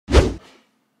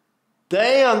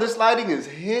Damn, this lighting is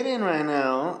hitting right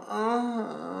now.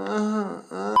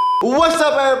 What's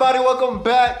up, everybody? Welcome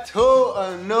back to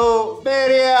a new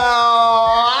video.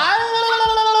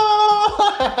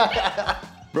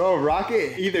 Bro,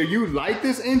 Rocket, either you like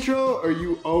this intro or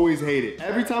you always hate it.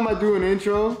 Every time I do an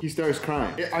intro, he starts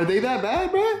crying. Are they that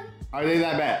bad, bro? Are they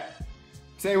that bad?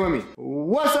 Say it with me.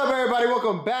 What's up, everybody?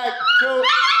 Welcome back to...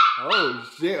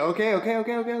 Oh, shit. Okay.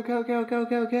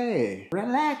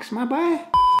 Relax, my boy.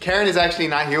 Karen is actually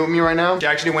not here with me right now. She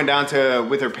actually went down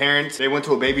with her parents. They went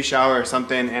to a baby shower or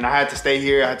something, and I had to stay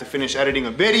here. I had to finish editing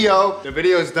a video. The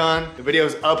video is done. The video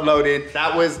is uploaded.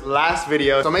 That was last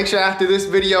video. So make sure after this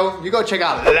video, you go check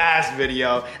out the last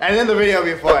video, and then the video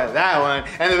before that one,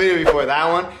 and the video before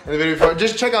that one, and the video before.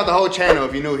 Just check out the whole channel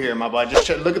if you're new here, my boy. Just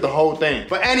look at the whole thing.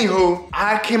 But anywho,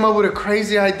 I came up with a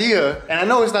crazy idea, and I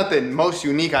know it's not the most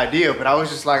unique idea, but I was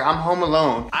just like, I'm home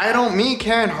alone. Me and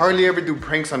Karen hardly ever do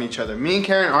pranks on each other. Me and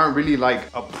Karen aren't really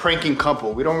like a pranking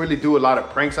couple. We don't really do a lot of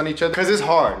pranks on each other because it's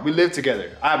hard. We live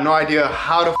together. I have no idea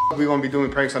how the f we're gonna be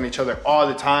doing pranks on each other all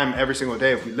the time, every single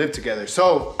day if we live together.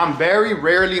 So I'm very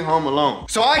rarely home alone.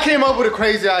 So I came up with a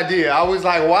crazy idea. I was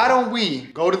like, why don't we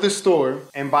go to the store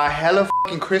and buy hella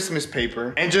fucking Christmas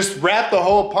paper and just wrap the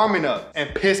whole apartment up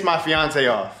and piss my fiance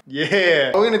off?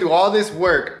 Yeah. We're gonna do all this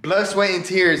work, blood, sweat, and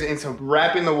tears into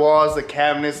wrapping the walls, the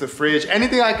cabinets, the fridge,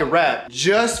 anything I could wrap,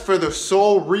 just for the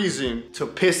sole reason to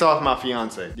piss off my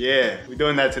fiance. Yeah, we're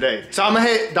doing that today. So I'm gonna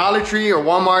hit Dollar Tree or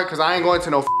Walmart because I ain't going to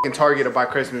no fucking Target to buy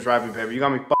Christmas wrapping paper. You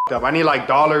got me fucked up. I need like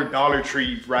Dollar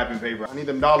Tree wrapping paper. I need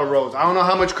them dollar rolls. I don't know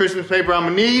how much Christmas paper I'm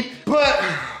gonna need, but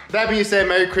that being said,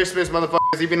 Merry Christmas, motherfuckers.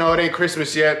 Even though it ain't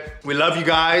Christmas yet, we love you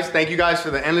guys. Thank you guys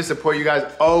for the endless support you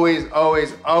guys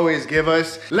always give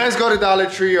us. Let's go to Dollar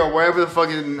Tree or wherever the fuck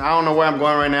is, I don't know where I'm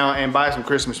going right now, and buy some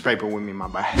Christmas paper with me, my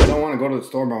boy. I don't want to go to the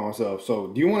store by myself. So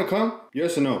do you want to come?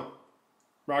 Yes or no?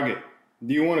 Rocket,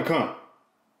 do you want to come?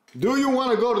 Do you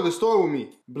want to go to the store with me?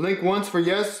 Blink once for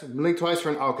yes, blink twice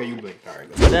for no. Okay, you blink. All right.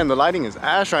 Damn, the lighting is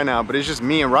ash right now, but it's just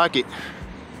me and Rocket.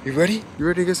 You ready? You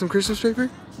ready to get some Christmas paper?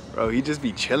 Bro, he just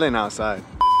be chilling outside.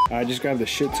 I just grabbed a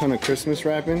shit ton of Christmas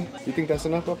wrapping. You think that's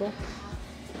enough, Papa?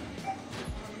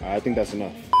 I think that's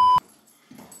enough.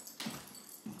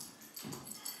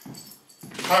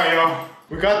 All right, y'all.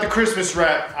 We got the Christmas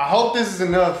wrap. I hope this is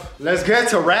enough. Let's get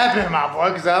to wrapping, my boy,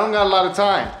 because I don't got a lot of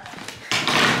time.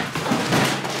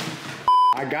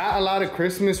 I got a lot of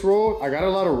Christmas rolls. I got a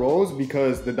lot of rolls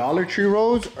because the Dollar Tree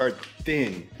rolls are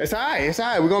thin. It's all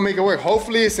right, we're gonna make it work.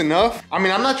 Hopefully it's enough. I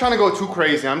mean, I'm not trying to go too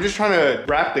crazy. I'm just trying to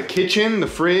wrap the kitchen, the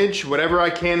fridge, whatever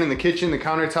I can in the kitchen, the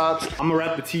countertops. I'm gonna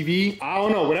wrap the TV. I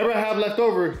don't know, whatever I have left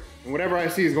over and whatever I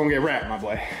see is gonna get wrapped, my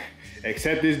boy.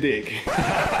 Except this dick.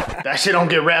 That shit don't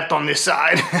get wrapped on this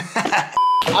side. I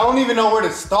don't even know where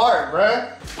to start,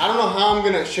 bruh. I don't know how I'm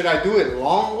gonna, should I do it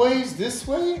long ways this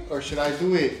way? Or should I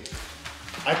do it,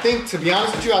 I think, to be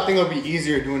honest with you, I think it'll be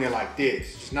easier doing it like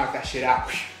this. Just knock that shit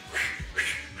out.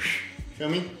 Feel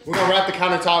me? We're gonna wrap the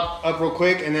countertop up real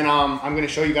quick, and then I'm gonna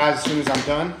show you guys as soon as I'm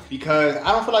done, because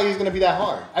I don't feel like it's gonna be that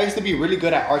hard. I used to be really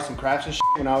good at arts and crafts and shit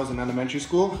when I was in elementary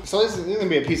school. So this is gonna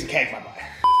be a piece of cake, my boy.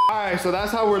 All right, so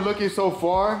that's how we're looking so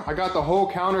far. I got the whole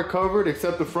counter covered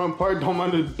except the front part. Don't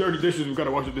mind the dirty dishes, we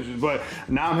gotta wash the dishes. But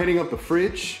now I'm hitting up the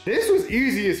fridge. This was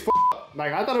easy as f.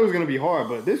 Like, I thought it was gonna be hard,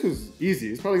 but this was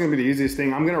easy. It's probably gonna be the easiest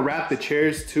thing. I'm gonna wrap the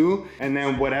chairs too, and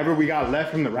then whatever we got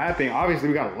left from the wrapping, obviously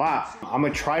we got a lot. I'm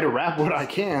gonna try to wrap what I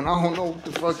can. I don't know what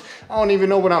the fuck. I don't even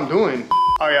know what I'm doing.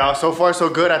 All right, y'all, so far so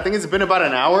good. I think it's been about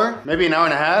an hour, maybe an hour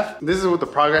and a half. This is what the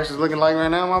progress is looking like right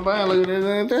now, my boy. Look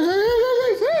at this.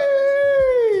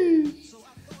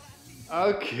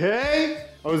 Okay.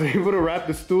 I was able to wrap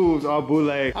the stools all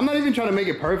bootleg. I'm not even trying to make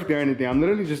it perfect or anything. I'm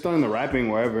literally just throwing the wrapping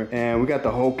wherever. And we got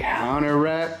the whole counter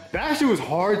wrap. That shit was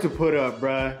hard to put up,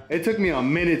 bruh. It took me a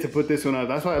minute to put this one up.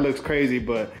 That's why it looks crazy,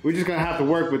 but we're just gonna have to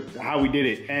work with how we did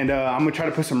it. And I'm gonna try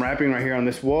to put some wrapping right here on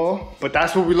this wall. But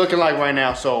that's what we're looking like right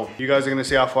now. So you guys are gonna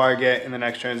see how far I get in the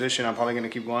next transition. I'm probably gonna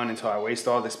keep going until I waste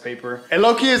all this paper. And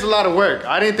low-key is a lot of work.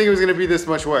 I didn't think it was gonna be this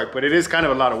much work, but it is kind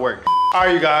of a lot of work. All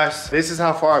right, you guys, this is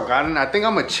how far I've gotten. I think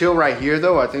I'm gonna chill right here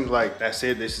though. I think like, that's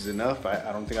it, this is enough.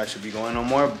 I don't think I should be going no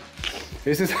more.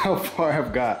 This is how far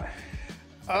I've got.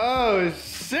 Oh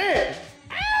shit!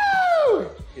 Ow!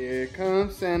 Here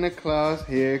comes Santa Claus,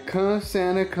 here comes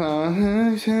Santa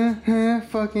Claus,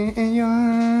 fucking in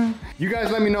your... You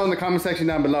guys let me know in the comment section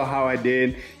down below how I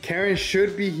did. Karen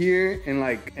should be here in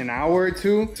like an hour or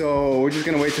two, so we're just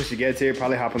gonna wait till she gets here,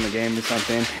 probably hop on the game or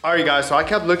something. All right, guys, so I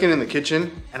kept looking in the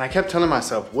kitchen and I kept telling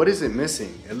myself, what is it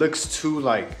missing? It looks too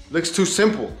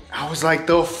simple. I was like,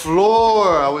 the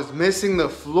floor, I was missing the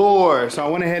floor. So I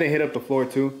went ahead and hit up the floor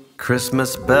too.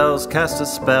 Christmas bells cast a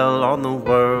spell on the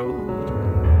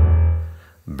world,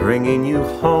 bringing you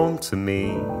home to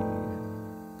me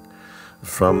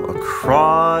from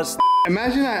across.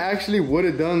 Imagine I actually would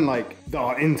have done like the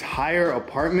entire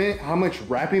apartment, how much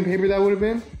wrapping paper that would have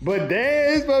been. But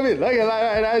this, baby, look at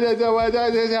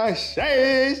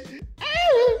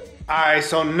all right,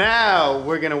 so now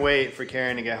we're gonna wait for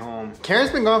Karen to get home. Karen's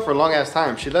been gone for a long ass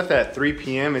time. She left at 3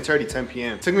 p.m. It's already 10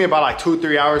 p.m. It took me about like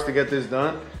 2-3 hours to get this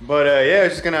done. But yeah, I'm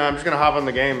just gonna hop on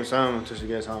the game or something until she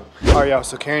gets home. All right, y'all,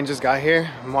 so Karen just got here.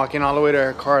 I'm walking all the way to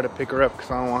her car to pick her up because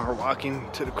I don't want her walking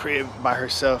to the crib by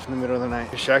herself in the middle of the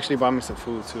night. She actually bought me some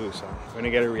food too, so I'm gonna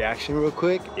get a reaction real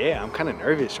quick. Yeah, I'm kind of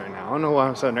nervous right now. I don't know why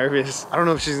I'm so nervous. I don't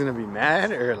know if she's gonna be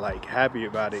mad or like happy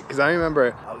about it. Because I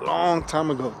remember a long time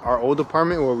ago, our old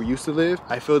apartment where we used to live,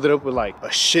 I filled it up with like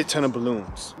a shit ton of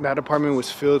balloons. That apartment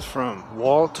was filled from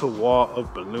wall to wall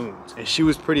of balloons. And she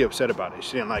was pretty upset about it.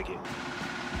 She didn't like it.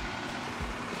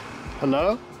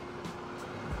 Hello?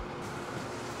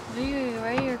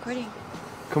 Why are you recording?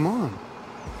 Come on.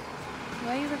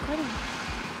 Why are you recording?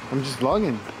 I'm just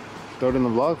vlogging. Throw it in the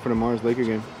vlog for tomorrow's Laker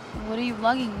game. What are you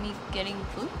vlogging? Me getting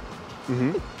food?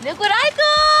 Mm-hmm. Look what I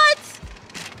got!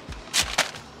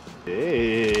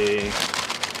 Hey.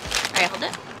 Alright, hold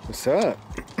it. What's up?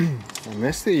 I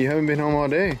missed it. You haven't been home all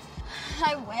day.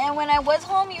 I went. When I was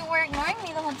home, you were ignoring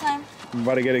me the whole time. I'm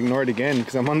about to get ignored again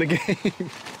because I'm on the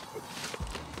game.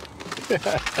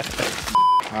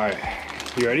 All right,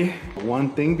 you ready? One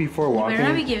thing before walking. You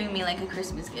better not be giving me like a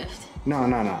Christmas gift. No.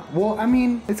 Well, I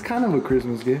mean, it's kind of a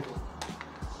Christmas gift.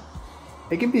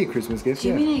 It can be a Christmas gift, Do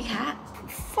you yeah. mean a cat?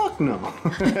 Fuck no.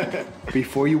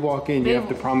 Before you walk in, you have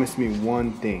to promise me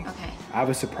one thing. Okay. I have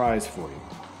a surprise for you.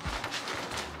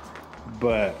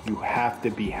 But you have to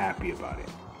be happy about it.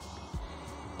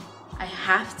 I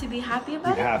have to be happy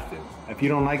about You it? have to. If you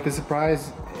don't like the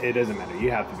surprise, it doesn't matter.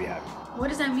 You have to be happy. What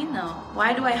does that mean though?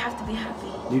 Why do I have to be happy?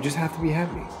 You just have to be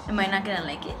happy. Am I not gonna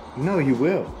like it? No, you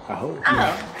will. I hope.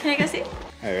 Oh, can I go see? All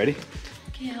right, ready?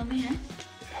 Can you hold me hand?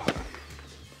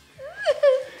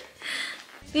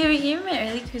 Baby, you hear my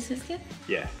early Christmas gift?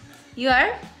 Yeah. You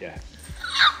are? Yeah.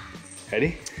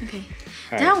 Ready? Okay.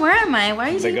 All Dad, right. where am I? Why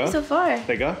are you Let taking go. me so far?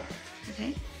 Let go.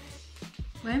 Okay.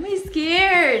 Why am I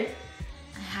scared?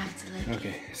 I have to like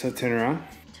Okay, so turn around.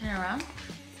 turn around.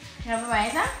 Can I open my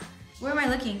eyes now? Where am I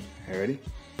looking? All right, ready?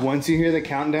 Once you hear the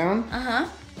countdown, Uh-huh.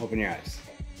 open your eyes.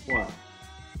 1.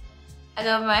 I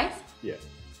got open my eyes? Yeah.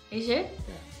 Are you sure? Yeah.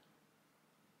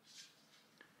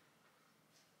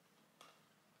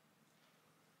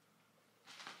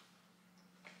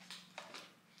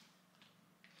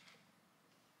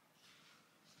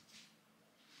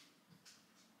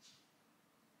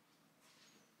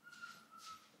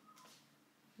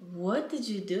 What did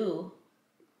you do?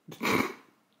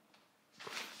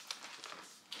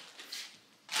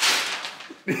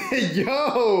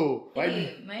 Yo!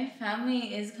 Hey, my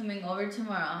family is coming over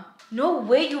tomorrow. No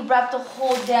way you wrapped the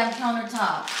whole damn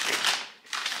countertop.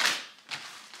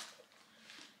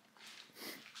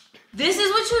 This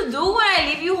is what you do when I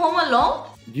leave you home alone?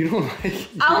 You don't like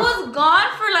I was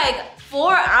gone for like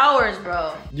 4 hours,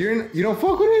 bro. You don't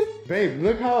fuck with it? Babe,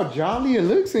 look how jolly it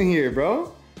looks in here,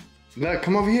 bro. Look,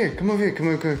 come over here. Come over here. Come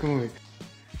over here.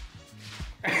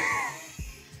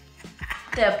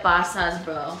 Te pasas,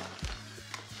 bro.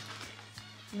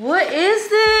 What is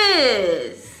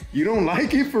this? You don't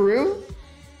like it for real?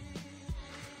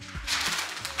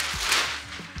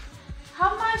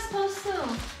 How am I supposed to?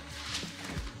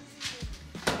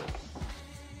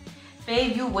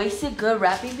 Babe, you wasted good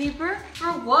wrapping paper?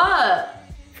 For what?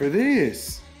 For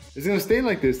this. It's gonna stay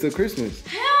like this till Christmas.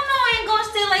 Hell no, I ain't gonna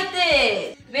stay like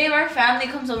this. Babe, our family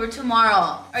comes over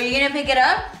tomorrow. Are you gonna pick it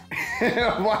up?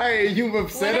 Why are you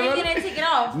upset When are about you gonna it? take it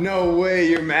off? No way,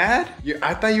 you're mad?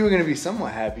 I thought you were gonna be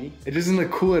somewhat happy. It doesn't look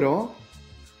cool at all?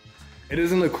 It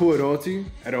doesn't look cool at all to you?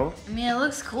 At all? I mean, it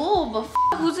looks cool, but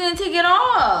who's gonna take it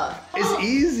off? It's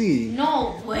easy.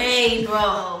 No way,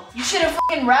 bro. You should have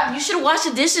fucking wrapped. You should have washed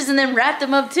the dishes and then wrapped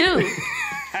them up too.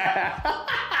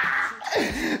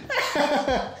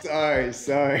 Sorry.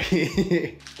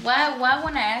 Why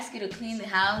when I ask you to clean the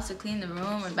house or clean the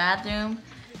room or bathroom,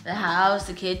 the house,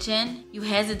 the kitchen, you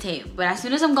hesitate. But as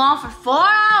soon as I'm gone for 4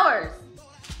 hours,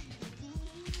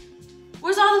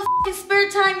 where's all the fucking spare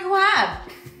time you have?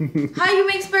 How you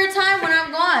make spare time when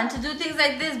I'm gone to do things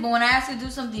like this, but when I ask you to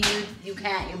do something, you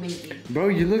can't, you're busy. Bro,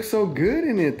 you look so good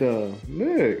in it though.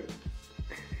 Look.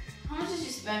 How much did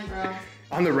you spend, bro?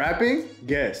 On the wrapping?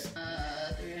 Guess.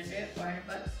 300, 400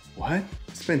 bucks. What?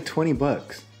 Spend 20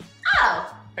 bucks.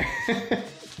 Oh!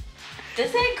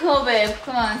 This ain't cool, babe.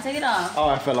 Come on, take it off. Oh,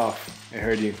 I fell off. It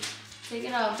hurt you. Take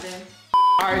it off, babe.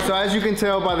 All right, so as you can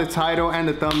tell by the title and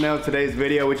the thumbnail of today's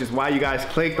video, which is why you guys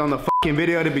clicked on the fucking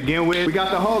video to begin with, we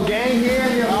got the whole gang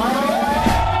here.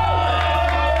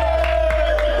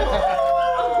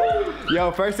 Yo,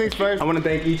 first things first, I want to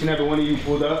thank each and every one of you who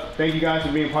pulled up. Thank you guys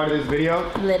for being part of this video.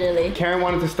 Literally. Karen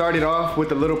wanted to start it off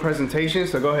with a little presentation,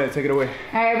 so go ahead, take it away. All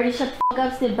right, everybody shut the fuck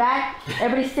up, sit back.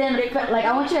 Everybody sit in, like,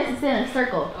 I want you guys to sit in a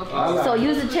circle. Okay. So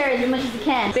use the chairs as much as you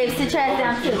can. Babe, sit your ass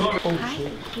down too.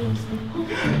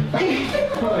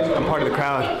 I'm part of the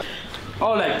crowd.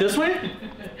 Oh, like this way?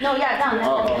 No, yeah, down.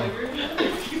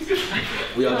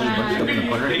 We all just bunched up in the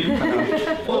corner.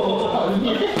 Hold on.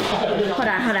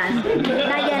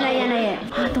 Not yet.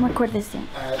 I have to record this thing.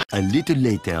 A little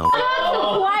later.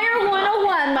 Choir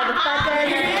 101, motherfuckers.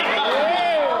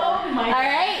 Yeah.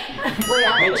 Alright?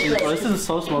 Oh, this is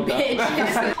so smoked up.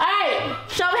 Alright,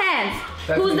 show of hands.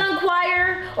 Who's done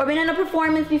choir or been in a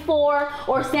performance before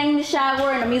or sang in the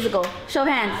shower in a musical? Show of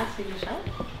hands.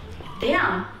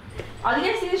 Damn. Are they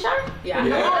gonna see the shower? Yeah.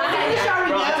 No, I shower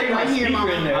right here,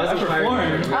 Mama.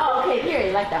 Oh, okay,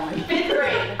 period. Like that one. 5th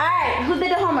grade. Alright, who did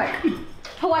the homework?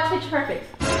 Who watched Picture Perfect?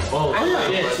 Oh,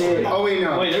 shit. Oh, wait,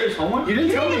 no. Wait, there's homework? You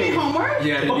didn't tell me. Homework?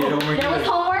 Yeah, I did homework. There was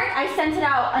homework. I sent it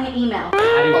out on an email.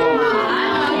 I'm like,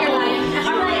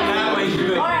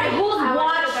 alright, who's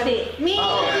watched it? Me.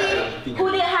 Who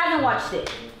hasn't watched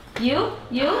it? You?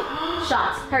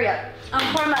 Shots. Hurry up.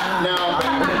 Pour them up.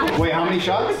 No. Wait, how many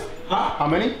shots? Huh? How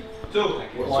many? 2.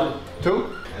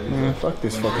 2? Man, fuck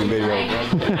this fucking video, bro.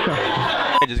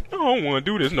 I don't want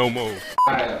to do this no more.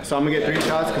 Alright, so I'm gonna get 3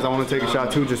 shots because I want to take a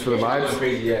shot too just for the vibes.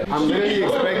 I'm literally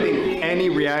expecting any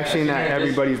reaction at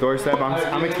everybody's doorstep.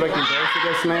 I'm expecting doors to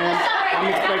get slammed. I'm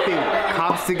expecting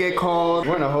cops to get called.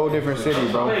 We're in a whole different city,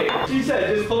 bro. She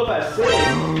said just pull up at 6.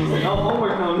 No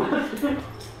homework, no nothing.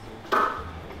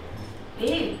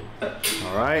 Babe.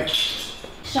 Alright.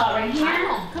 Shot right here.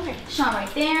 Come here. Shot right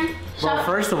there. Well,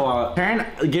 first of all, Karen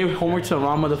gave homework to the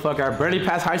wrong motherfucker. I barely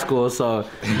passed high school, so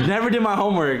never did my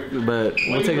homework, but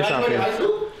we'll take a shot for you.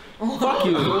 Fuck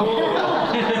you.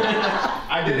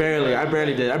 I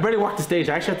barely did. I barely walked the stage.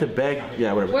 I actually had to beg.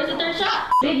 Yeah, whatever. Where's the 3rd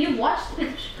shot? Babe, you watched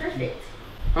Picture Perfect.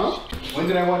 Huh? When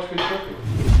did I watch Picture Perfect?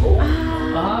 Oh.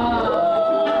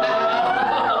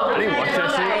 I didn't watch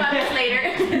that shit.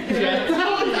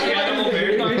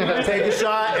 Take a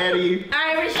shot, Eddie.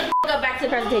 Alright, we're gonna shut the fuck up. Back to the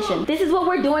presentation. This is what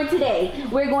we're doing today.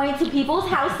 We're going to people's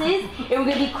houses and we're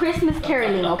gonna be Christmas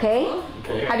caroling, okay?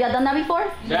 Have y'all done that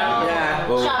before? Yeah.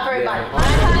 Shot for everybody.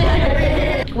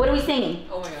 What are we singing?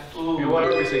 What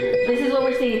are we singing? This is what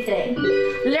we're singing today.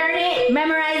 Learn it,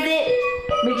 memorize it,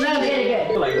 make sure you get it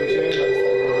good.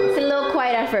 It's a little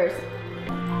quiet at first.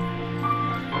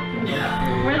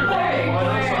 Where's the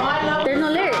lyrics? There's no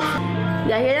lyrics.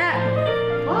 Y'all hear that?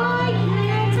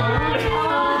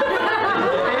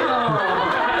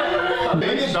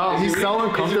 He's so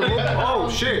uncomfortable. Oh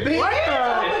shit.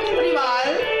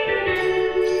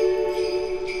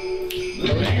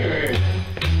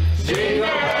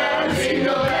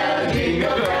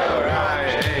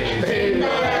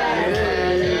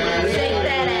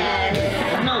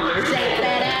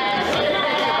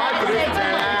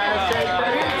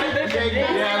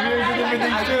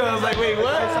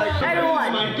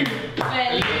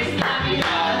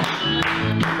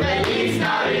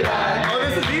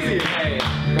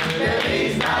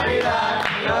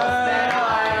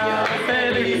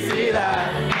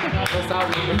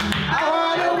 I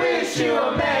wanna wish you a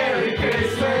Merry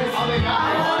Christmas. I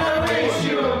wanna wish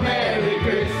you a Merry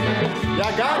Christmas.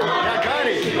 Y'all got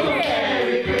it.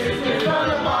 Merry Christmas from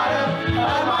the bottom of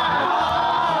my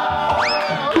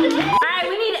heart. Alright,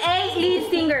 we need 8 lead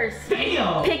singers.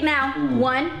 Damn. Pick now.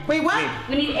 1. Wait, what?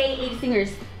 We need 8 lead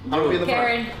singers.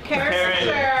 Karen.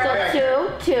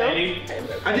 So 2.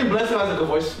 I think Blessed has a good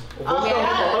voice.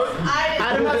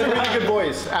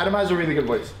 Adam has a really good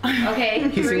voice. Okay.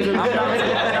 He sings really good.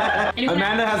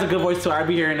 Amanda has a good voice too. I'll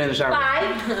be hearing it in the shower.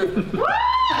 5. Woo!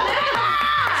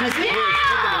 Yeah!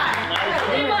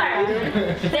 3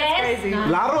 more.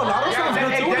 Laro sounds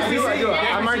good too.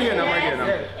 I'm already in.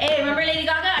 Hey, remember Lady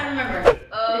Gaga? I remember.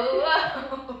 Oh.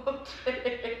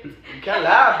 You can't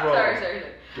laugh, bro. Sorry.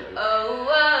 Oh,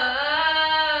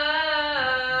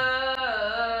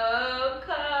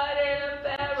 caught in a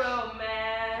bad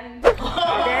romance.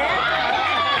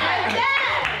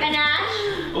 Panache?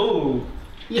 Ooh.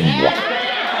 Yeah.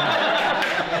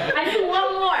 I do one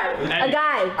more. Eddie. A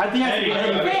guy. I think I see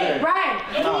Eddie. Hey, Brian.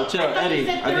 Oh, chill, Eddie. I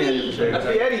think Eddie for sure. That's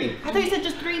the Eddie. I thought you said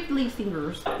just 3 lead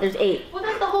singers. There's 8. Well,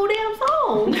 that's the whole damn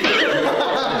song. There's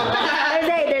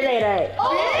 8, alright.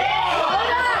 Oh,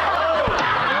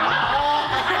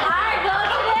 Our goal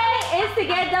today is to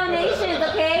get donations,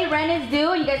 okay? Rent is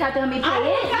due, you guys have to help me pay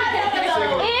it.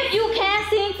 If you can't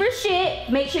sing for shit,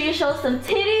 make sure you show some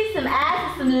titties, some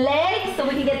ass, some legs, so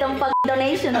we can get them fucking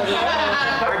donations. I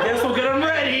guess we'll get them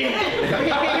ready.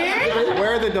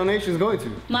 Where are the donations going to?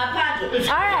 My pocket.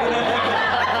 All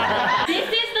right. This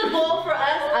is the goal for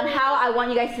us on how I want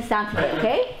you guys to sound today,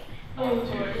 okay?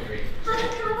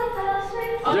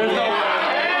 There's no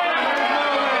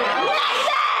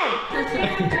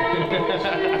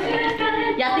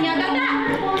Y'all think y'all got that?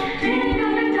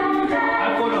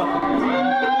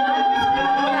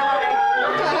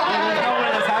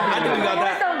 I think we got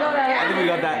that. I think we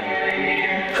got that.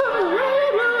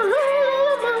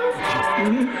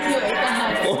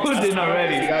 Oh, didn't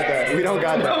already. We got that. We don't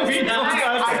got that. No, we don't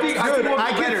got that.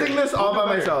 I can sing this all by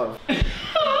myself.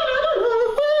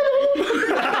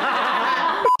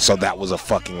 So that was a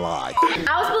fucking lie.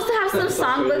 I was supposed to have some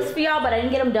songbooks for y'all, but I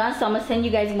didn't get them done, so I'm gonna send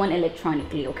you guys one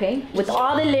electronically, okay? With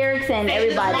all the lyrics and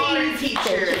everybody.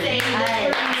 Teacher.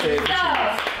 Alright. So,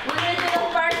 we're gonna do the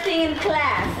first thing in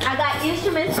class. I got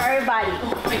instruments for everybody.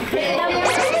 Pick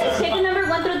a number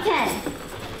 1 through 10.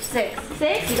 6.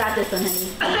 6? You got this one, honey.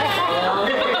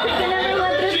 Pick a number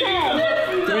 1 through 10.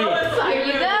 3. Here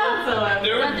you go. 1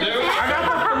 through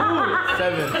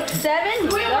 10. 7? You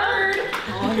go.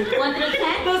 1 through 10?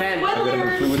 10.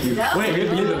 Wait,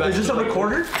 is this a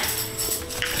recorder?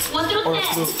 1 through 10.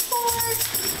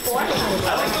 4.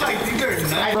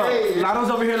 Bro, Lotto's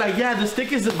over here like, yeah, the stick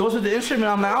goes with the instrument.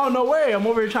 I'm like, oh, no way. I'm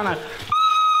over here trying to...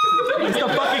 It's the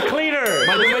fucking cleaner.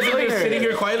 My cleaner. Sitting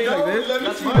here quietly like this.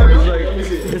 That's fine.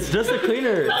 It's just a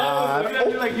cleaner.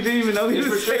 Like you didn't even know he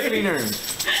was a cleaner.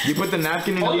 You put the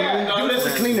napkin in here. Dude, it's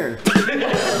a cleaner.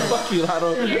 Fuck you,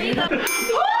 Lotto. Here you go.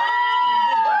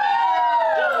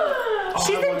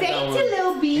 She's a dainty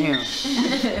little bee.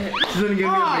 She's gonna give me a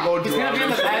big old He's gonna be in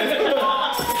the bag. Pick a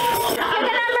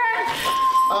number.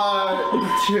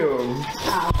 2.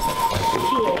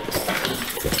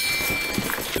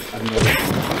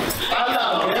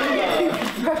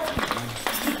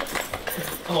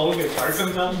 Oh, we get tired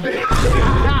sometimes. Pick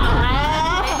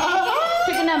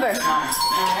a number.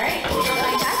 Alright.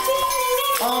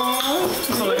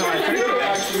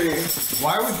 Actually,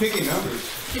 why are we picking numbers?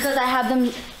 Because I have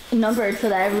them numbered so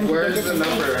that everyone Where's can the get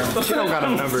number? You don't got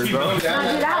them numbers, bro. I'll do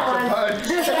that one.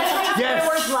 Yes.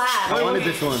 First laugh. I wanted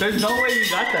this one. There's no way you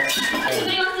got that.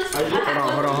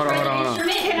 Hold on.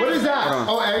 What is that?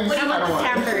 Oh, eggs. What about the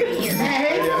tambourine?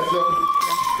 Yeah, so.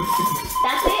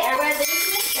 That's it. Everybody has an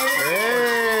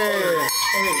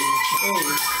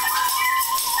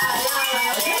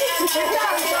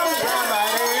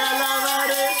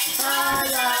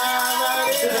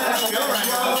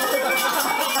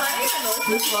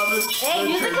Hey,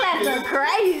 music class are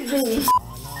crazy.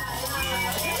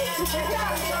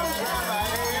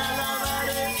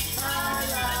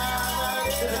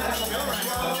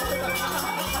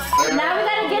 Now we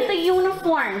gotta get the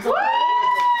uniforms.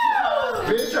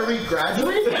 Bitch, are we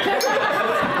graduating?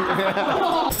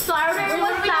 So I ordered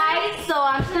everyone's size, so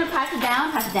I'm just gonna pass it down.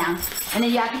 And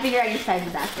then you have to figure out your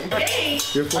sizes after.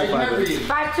 You're 45.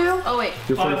 5'2"? Oh wait.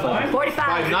 You're 45.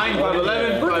 45. 5'9",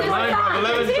 5'11", 5'9",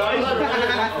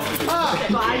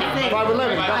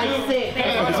 5'11".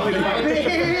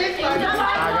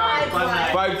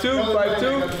 5'2",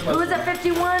 5'2". Who was at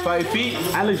 51? 5 feet.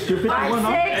 Alex, you're 51,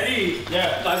 huh? 5'6".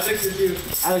 Yeah, 5'6" is you.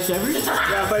 Alex Everett?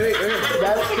 Yeah, 5'8".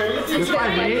 That's crazy. You're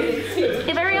 5'8".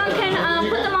 If everyone can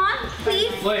put them on,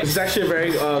 please. This is actually a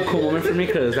very cool moment for me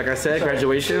because, like I said,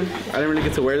 graduation. I didn't really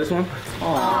get to wear this one. He's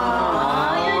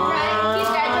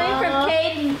graduating from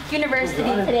KAED University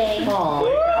today.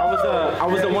 I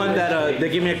was the one that they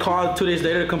gave me a call 2 days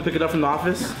later to come pick it up from the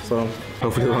office. So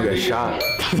Hopefully we don't get shot.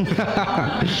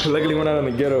 Luckily we're not in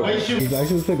the ghetto. It's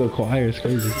actually looks like a choir. It's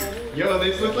crazy. Yo,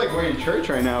 this looks like we're in church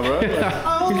right now, bro.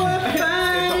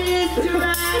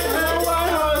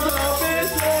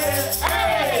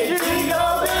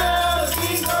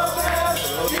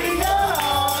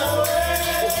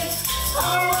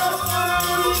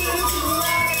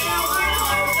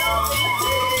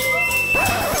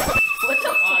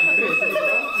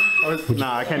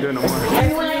 Nah, I can't do it no more.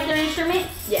 Everyone likes their instrument?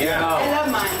 Yeah. I love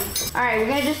mine. All right, we're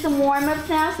gonna do some warm-ups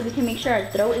now so we can make sure our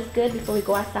throat is good before we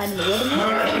go outside in the wilderness.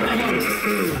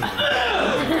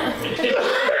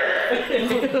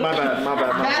 My bad.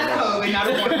 That's COVID, not a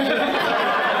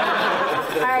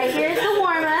All right, here's the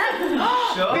warm-up.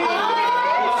 Wait,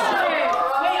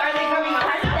 are they coming up?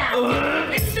 Pass it down.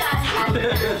 I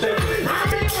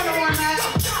really want to warm up.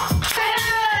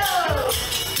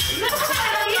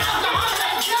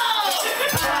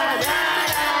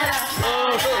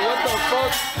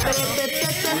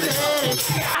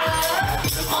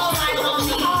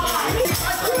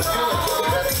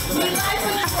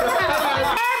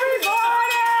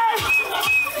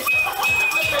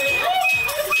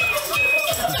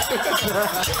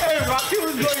 Rocky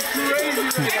was going crazy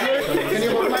right there. Can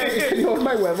you hold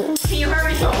my huevo? Can you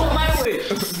hurry to hold my way?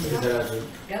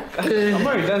 I'm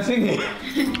already done singing.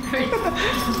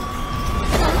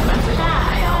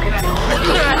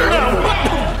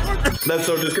 That's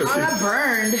so disgusting. I got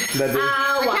burned. That did.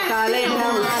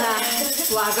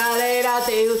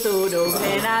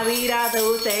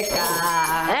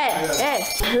 Hey,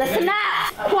 listen up.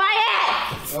 Quiet.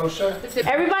 Oh, sure.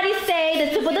 Everybody say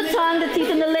the tip of the tongue, the teeth,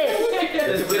 and the lips.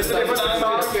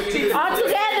 All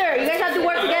together. You guys have to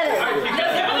work together.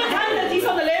 The teeth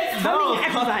on the lips. Humming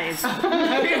exercise. I'm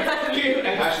gonna. Yeah,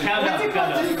 God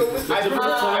damn it! Shut the fuck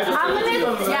up!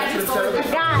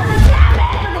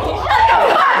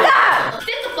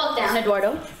 Sit the fuck down,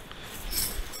 Eduardo.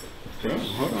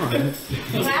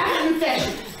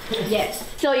 Yes.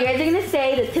 So you guys are gonna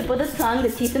say the tip of the tongue, the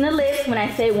teeth, and the lips. When I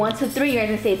say 1, 2, 3, you guys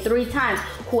are gonna say it 3 times.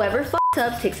 Whoever fucks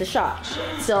up takes a shot.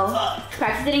 So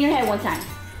practice it in your head 1 time.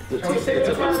 I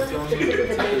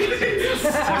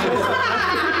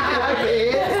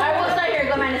will start here.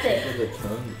 Go, man, say it.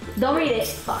 Don't read it.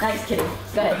 Fuck, I'm just kidding.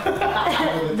 Go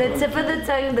ahead. The tip of the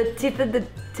tongue, the teeth of the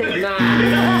tip.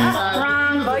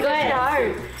 Wrong. Go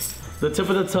ahead. The tip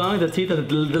of the tongue, the teeth, and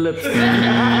the lips.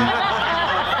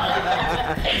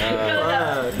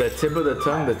 The tip of the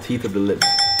tongue, the teeth of the lips.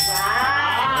 Wow.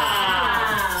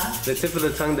 The tip of the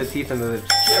tongue, the teeth, and the lips.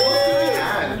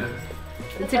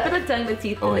 The tip of the tongue, the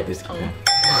teeth, and the lips.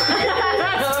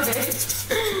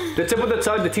 The tip of the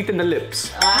tongue, the teeth, and the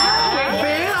lips.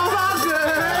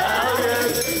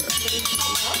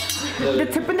 The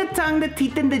tip of the tongue, the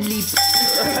teeth, and the lips.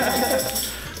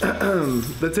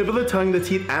 The tip of the tongue, the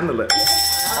teeth, and the lips.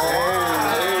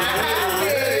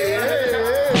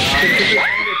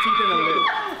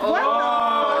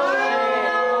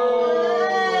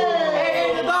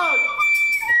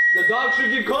 The dog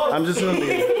should get called. I'm just gonna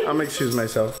leave. I'm gonna excuse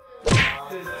myself.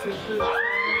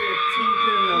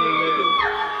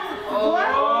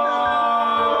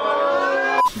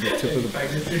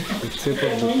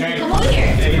 Come over here.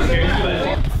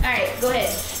 Alright, go ahead.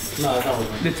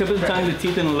 The tip of the tongue, the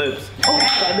teeth, and the lips.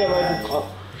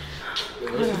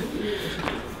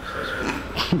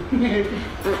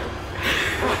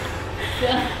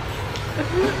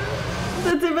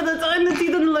 The tip of the tongue, the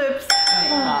teeth, and the lips.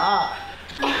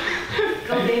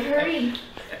 Go, babe, hurry.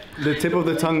 The tip of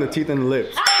the tongue, the teeth, and the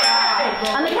lips.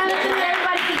 On the count of 3,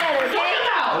 everybody together, okay?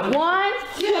 1,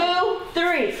 2,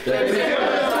 3. The tip of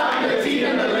the tongue, the teeth,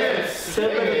 and the lips.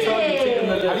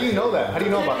 How do you know that? How do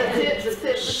you know about that?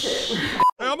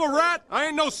 I'm a rat. I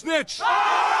ain't no snitch.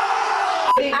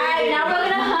 Alright, now we're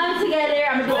gonna hum together.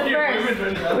 I'm gonna do it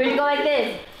first. We're gonna go like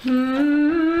this.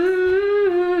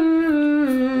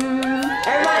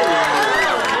 Everybody.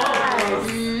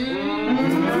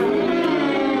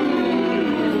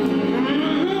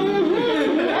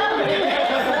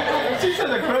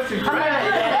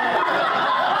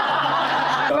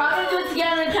 We're all gonna do it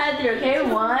together and count 3, okay?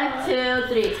 1, 2,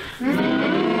 3.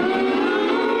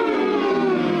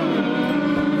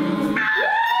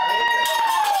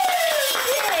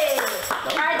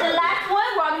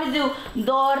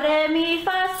 Do, re, mi,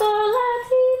 fa, sol, la,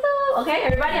 ti, do. Okay,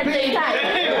 everybody at the same time.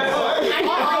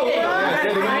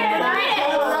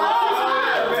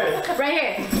 Right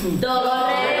here. Do,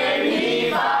 re,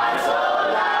 mi, fa, sol,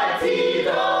 la, ti,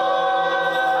 do.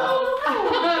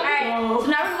 Alright, so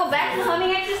now we're gonna go back to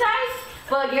humming exercise,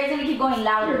 but you're gonna keep going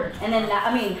louder, and then,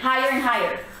 higher and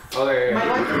higher. Okay.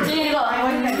 So you're gonna go.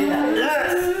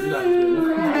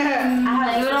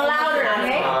 A little louder,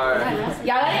 okay?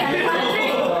 Y'all ready?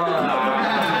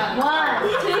 1,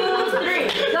 2, 3,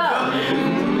 go.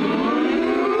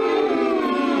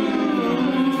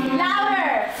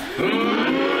 Louder.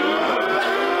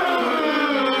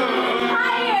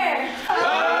 Higher.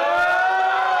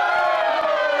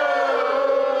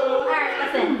 Alright,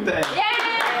 listen. Yeah.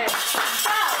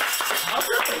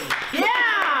 Yeah.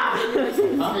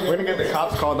 We're gonna get the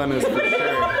cops called on us for sure.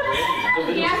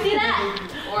 Can y'all see that?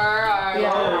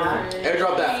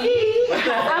 Airdrop that.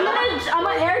 I'm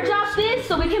gonna airdrop this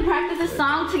so we can practice a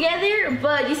song together.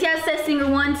 But you see how it says singer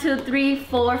 1, 2, 3,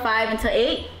 4, 5 until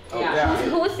 8? Yeah.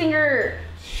 Who was singer?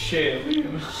 Shit. I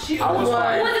was Who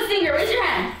was the singer? Raise your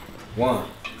hand. 1.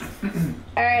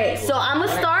 Alright, so I'm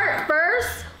gonna start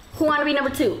first. Who wanna be number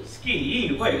 2?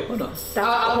 Ski. Wait, hold on. That's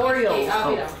Oreo.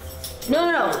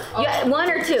 No. You got 1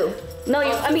 or 2? No,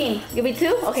 you'll be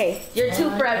 2? Okay, you're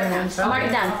 2 forever now. I'll mark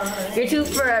it down. You're 2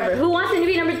 forever. Who wants to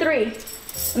be number 3?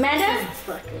 Amanda?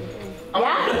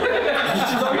 Yeah?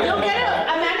 You'll get it,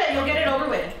 Amanda, you'll get it over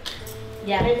with.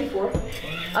 Yeah.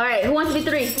 Alright, who wants to be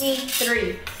 3? Me,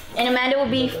 3. And Amanda will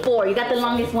be 4. You got the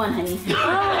longest one, honey.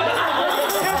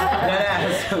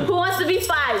 Who wants to be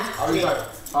 5? I'll be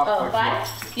 5. Oh,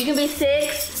 5? You can be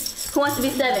 6. Who wants to be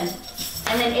 7?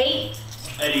 And then 8?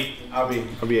 Eddie. I'll be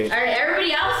 8. Alright,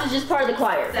 everybody else is just part of the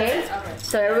choir, okay?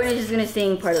 So everyone is just gonna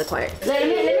sing part of the choir. Let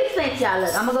me explain to y'all.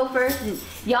 Look, I'm gonna go first.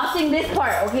 Y'all sing this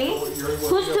part, okay?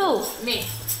 Who's 2? Me.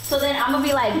 So then I'm gonna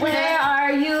be like, where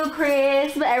are you,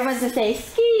 Chris? But everyone's gonna say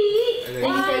ski. Then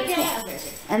you say ski.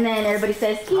 And then everybody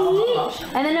says ski.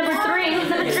 And then number 3, who's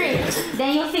number 3?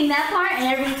 Then you'll sing that part and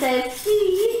everybody says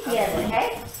ski together,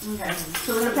 okay? Okay.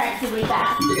 So we're gonna practice it really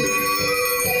fast.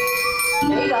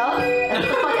 There you go. That's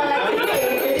the fuck I like to hear.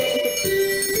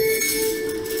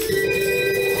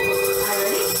 Alright,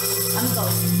 ready? I'm gonna go.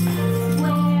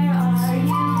 Where are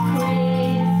you,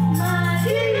 Christmas?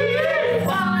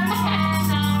 Why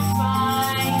can't I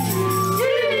find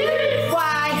you?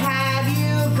 Why have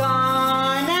you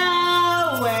gone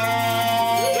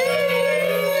away?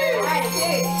 Alright,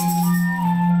 okay.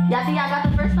 Y'all think y'all got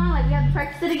the first song? Like we have to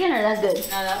practice it again, or that's good?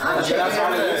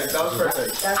 That was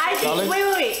perfect. I think,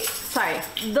 wait. Sorry.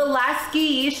 The last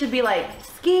ski should be like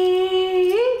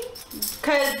ski,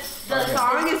 cause the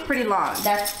song is pretty long.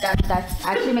 That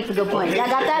actually makes a good point. Y'all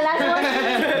got that last one?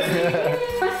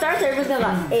 First starts, everybody's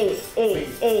gonna go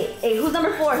 8. Who's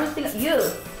number 4? Who's singing? You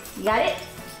got it?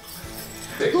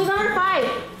 6. Who's number 5?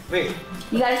 Me.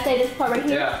 You gotta say this part right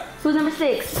here. Yeah. Who's number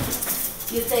 6?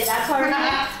 You say that part right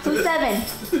here. Who's 7?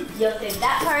 You'll say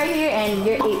that part right here, and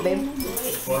you're 8, babe.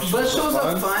 Bushels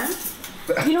of fun.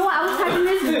 You know what? I was typing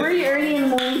this really early in the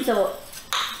morning, so.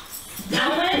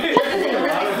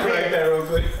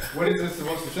 What is this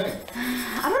supposed to say?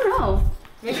 I don't know.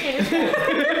 Ready?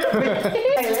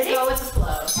 Go with the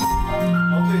flow.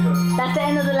 That's the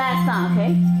end of the last song,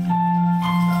 okay?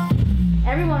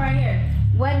 Everyone right here.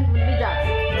 When would we drop? 8.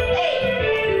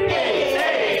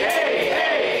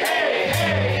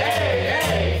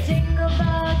 Jingle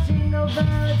bell, jingle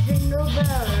bell, jingle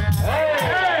bell.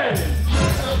 Hey!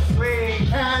 Swing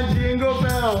and jingle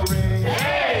bell ring.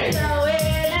 Hey! Throw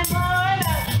in and more.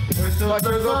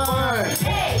 Whistles of fun.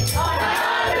 Hey! Is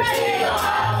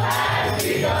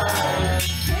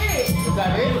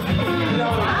that it?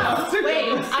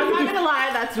 Wait, I'm not gonna lie,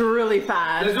 that's really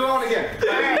fast. Let's do it on again.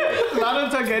 Lana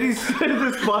Tagetti said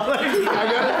this spotlight. I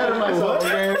got ahead of myself,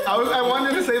 okay? I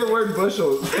wanted to say the word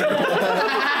bushels.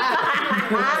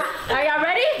 Are y'all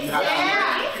ready?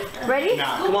 Yeah. Ready?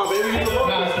 Nah. Come on, baby.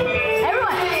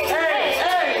 Everyone. Hey!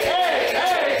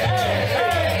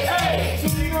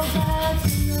 Jingle bell, jingle bell,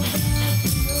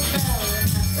 jingle bell.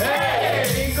 Hey!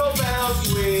 Jingle bell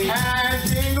swing and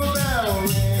jingle bell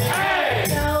ring. Hey!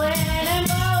 Going and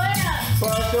blowing up.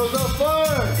 Bushels of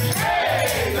fun.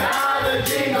 Hey! Now the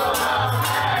jingle bell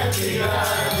has begun.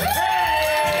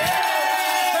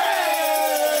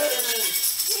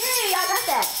 Hey, y'all got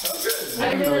that.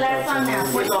 We're gonna do the last song now.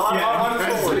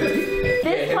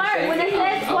 This part, when it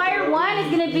says choir 1,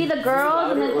 is gonna be the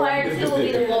girls, and then choir 2 will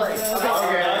be the boys.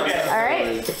 Okay. All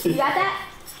right, you got that?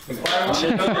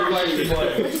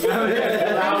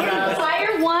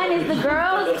 Choir 1 is the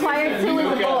girls, choir 2 is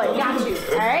the boys. Got you.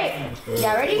 All right,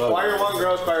 y'all ready? Choir 1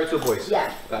 girls, choir 2 boys.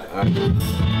 Yeah. Got it.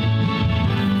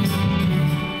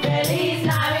 Feliz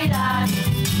Navidad.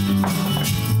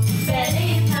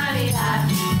 Feliz Navidad.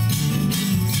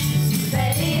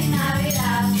 Feliz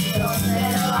Navidad.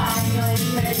 Prospero año y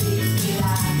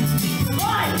felicidad.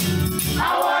 One. I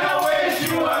wanna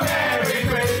wish you a Merry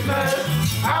Christmas.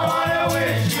 I wanna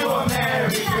wish you a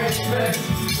Merry Christmas.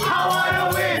 I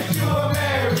wanna wish you a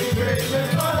Merry Christmas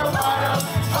from the bottom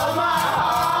of my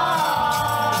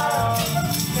heart.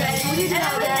 And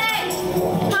everything.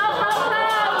 Ho, ho,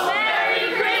 ho. Merry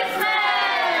Christmas.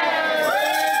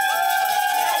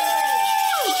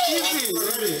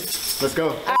 Let's go.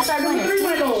 Start going.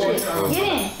 Get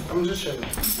in. I'm just showing.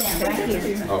 Stand back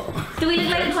here. Do we look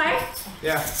like the choir?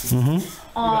 Yeah.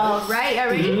 All right,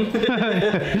 are you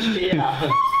ready? Yeah.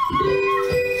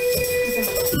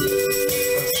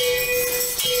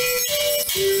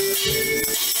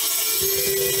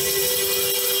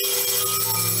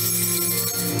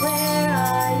 Where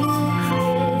are you,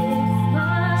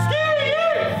 Christmas?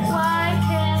 Why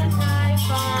can't I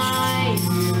find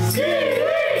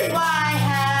you? Why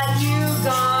have you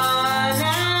gone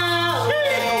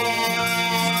away?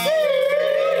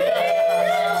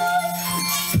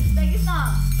 Sing a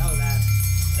song.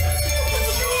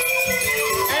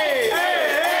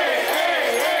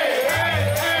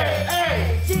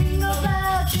 Jingle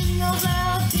bell, jingle bell,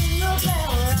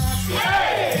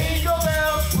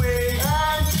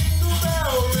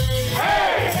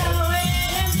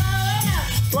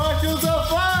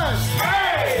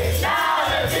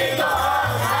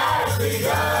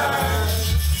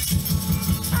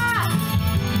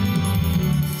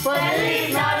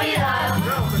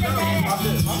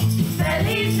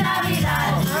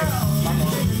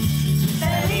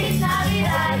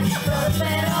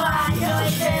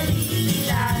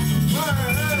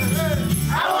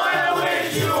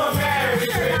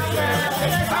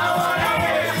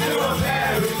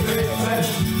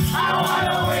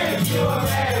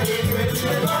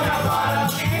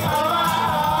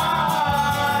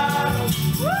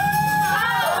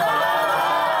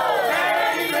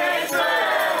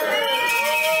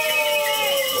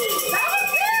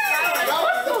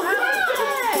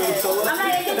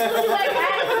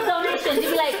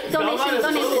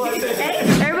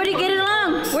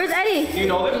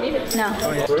 all that? No.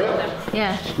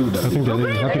 Yeah. I think they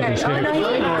did. I think they skipped.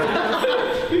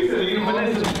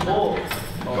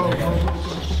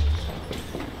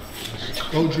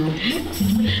 Go, Drew. You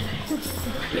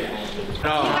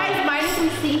guys mind if we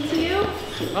sing to you?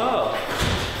 Oh.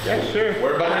 Yeah, sure.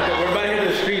 We're about to hit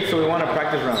the street, so we want a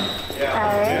practice round. Yeah. All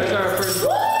right. That's our first.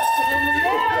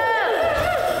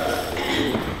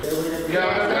 You don't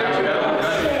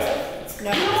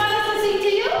want us to sing to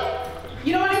you?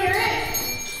 You don't want to hear it?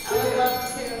 I would love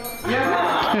to. Yeah.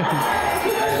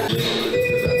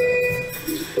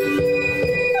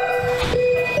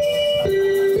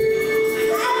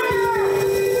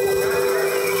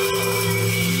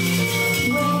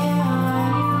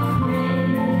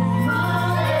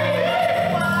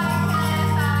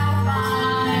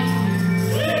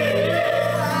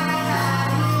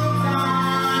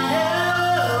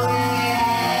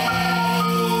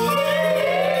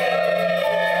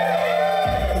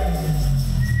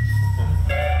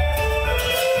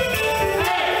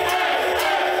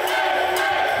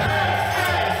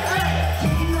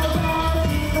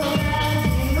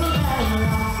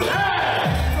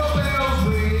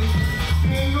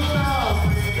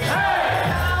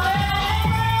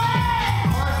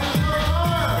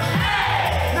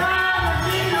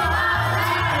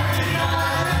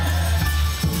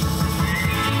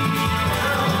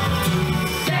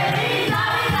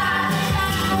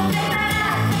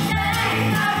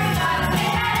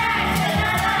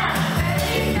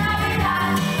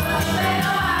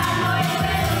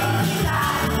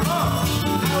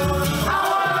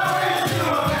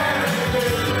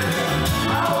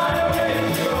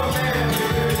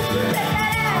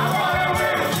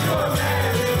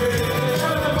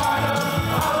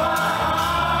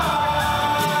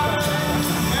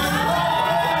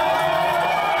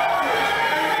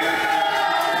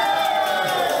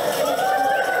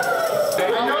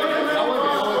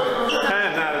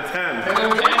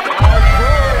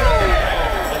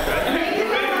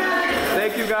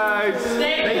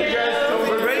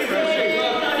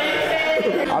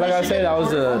 All I gotta say, that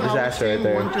was a disaster right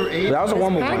there. But that was a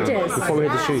warm-up round before we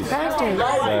hit the streets.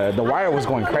 The wire was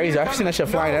going crazy. I've seen that shit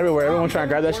flying everywhere. Everyone trying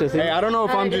to grab that shit. Hey, I don't know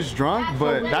if I'm just drunk,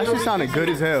 but that shit sounded good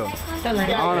as hell. I don't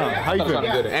know. How you feel?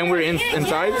 Good. And we're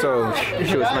inside, so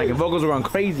shit was like vocals were going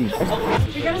crazy. You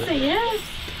gotta say yes.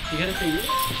 You gotta say yes.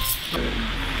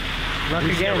 Knock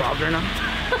again, robbed right now.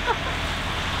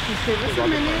 What's a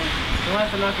minute? We'll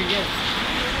have to knock again.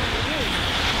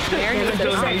 Mary needs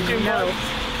to say no.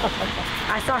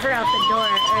 I saw her out the door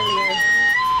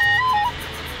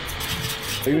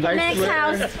earlier. Next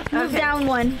house. Move down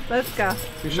one. Let's go.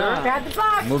 You sure? Grab the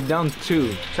box. Move down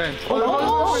 2. 10.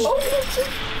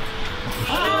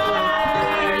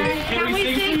 Can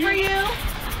we sing for you?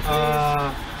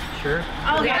 Sure.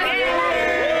 Okay.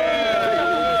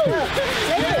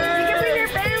 You can bring your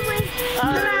family.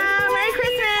 Merry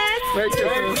Christmas.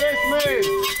 Merry Christmas.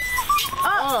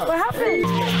 Oh, what happened?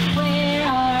 Where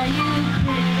are you,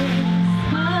 Christmas?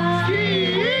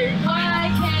 Why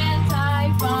can't I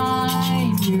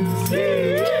find you?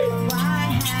 Why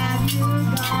have you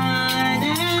gone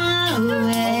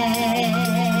away?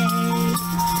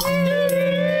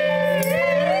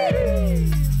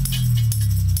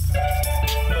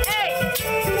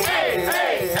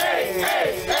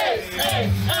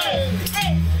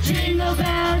 Jingle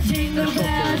bell, jingle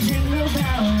bell, jingle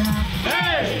bell rock.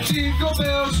 Hey! Jingle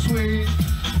bells swing,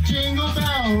 jingle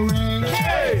bell ring.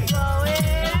 Hey! Going,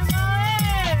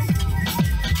 going.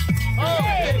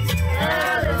 Hey!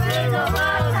 Now the jingle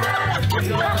bells have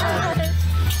begun.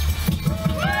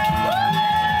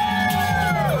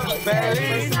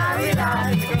 Feliz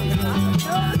Navidad.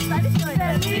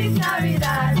 Feliz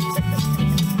Navidad.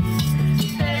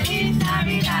 Feliz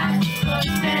Navidad.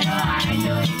 Prospero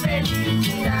año y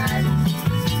felicidad.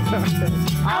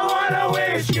 I wanna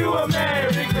wish you a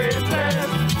Merry Christmas.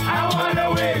 I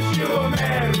wanna wish you a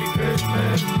Merry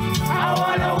Christmas. I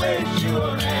wanna wish you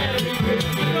a Merry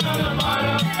Christmas from the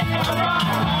bottom of my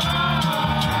heart.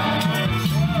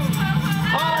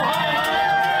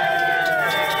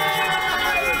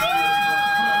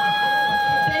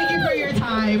 Thank you for your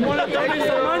time.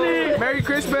 Merry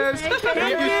Christmas.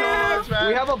 Thank you so much, man.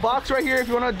 We have a box right here if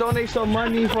you want to donate some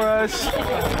money for us.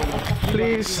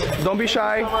 Please, don't be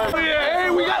shy. Hey,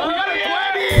 we got a 20!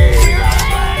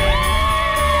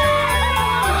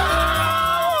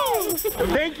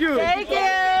 Thank you. Thank you.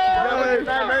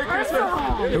 Merry Christmas.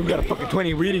 We got a fucking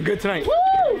 20. We're eating good tonight.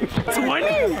 20?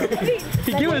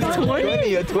 He gave us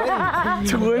 20? A 20?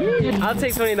 20? I'll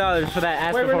take $20 for that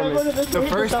ass performance. The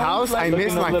first house, I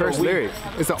missed my first lyric.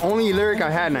 It's the only lyric I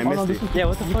had and I missed it. Yeah,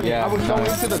 what the fuck? Yeah. I was going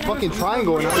into the fucking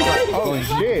triangle and I was like, oh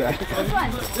shit. Which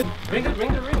one? Bring the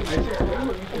ring.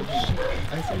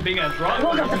 Big ass rock.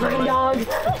 Woke up the fucking dog.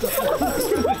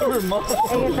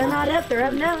 Hey, if they're not up, they're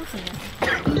up now.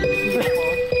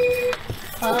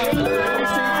 Can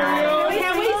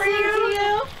we see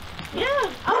you? Yeah.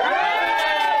 Oh,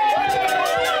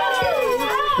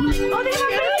 they have a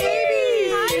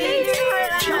baby. Hi,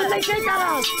 baby. Like, take that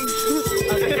off.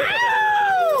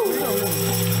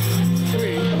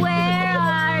 Where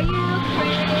are you,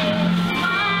 Chris?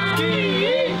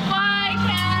 Why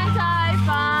can't I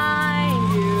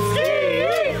find you?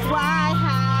 Why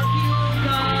have you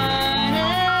gone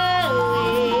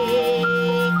away?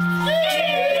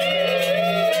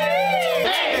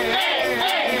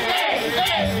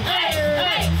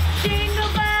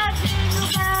 Jingle bell, jingle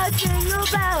bell, jingle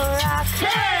bell rock.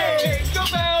 Jingle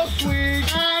bell swing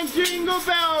and jingle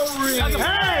bell ring.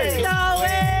 Hey!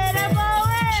 Snowing and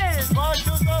blowing. March to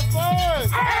the fun.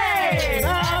 Hey!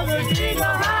 Now the jingle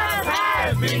run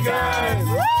has begun.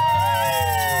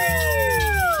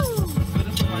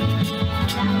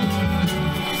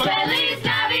 Feliz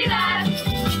Navidad.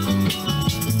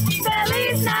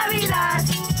 Feliz Navidad.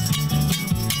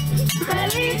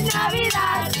 Feliz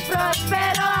Navidad.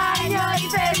 Prospero año y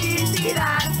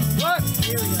felicidad. What?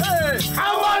 Hey! I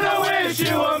wanna wish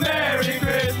you a Merry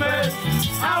Christmas.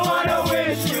 I wanna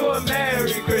wish you a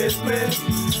Merry Christmas.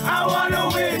 I wanna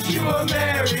wish you a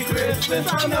Merry Christmas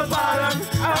from the bottom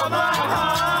of my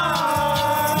heart.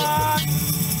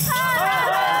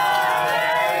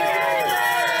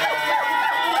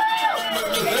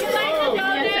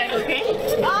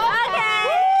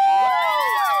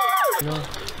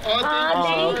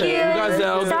 Thank you.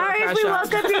 Sorry if we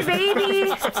woke up your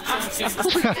baby.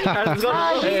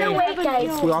 He's awake,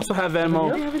 guys. We also have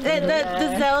Venmo.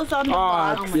 The Zell's on the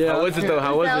box. Yeah. How was it though?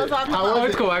 How was Zell's it? on the Oh, box.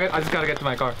 it's cool. I just gotta get to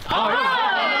my car.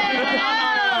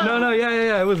 No,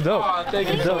 yeah. It was dope. Thank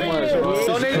you so much.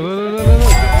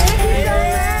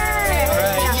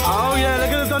 Oh yeah,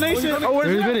 look at the donation. Oh,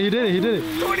 where's He did it.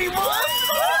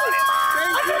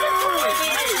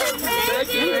 Thank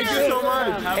you so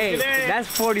much. Hey, that's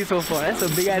 40 so far. That's a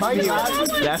big ass deal.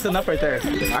 That's enough right there.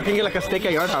 I can get like a steak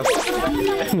at your house.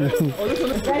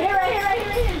 Right here.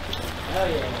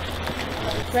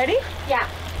 Ready? Yeah.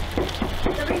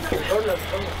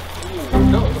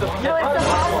 No, it's the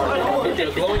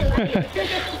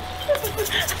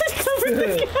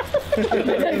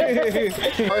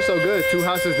Far so good. 2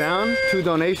 houses down, 2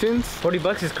 donations.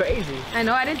 $40 is crazy. I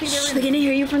know, I didn't think they We're gonna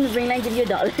hear you from the ring line, give you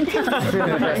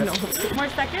 $1. were more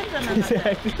seconds and then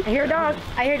I hear a dog.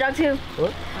 I hear a dog too.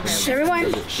 What? Shh, everyone,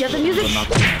 you have the music?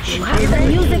 You have the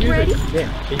music ready?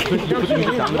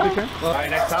 Alright,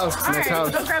 next house. Next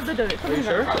house. go grab the donut. Are you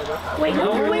sure?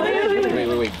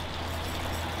 Wait.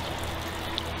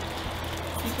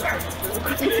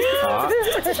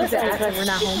 She said act like we're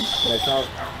not home. Next house.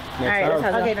 Alright, let's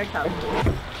have Okay, next house.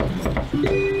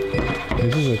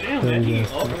 This is a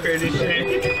crazy ass.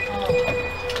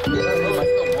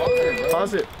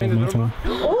 Pause it. Oh, my phone.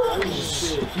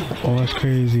 Oh, that's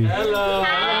crazy. Hello.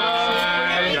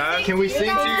 Can we sing to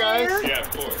you guys? Yeah,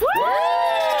 of course.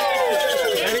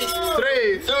 Ready?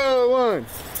 3, 2, 1.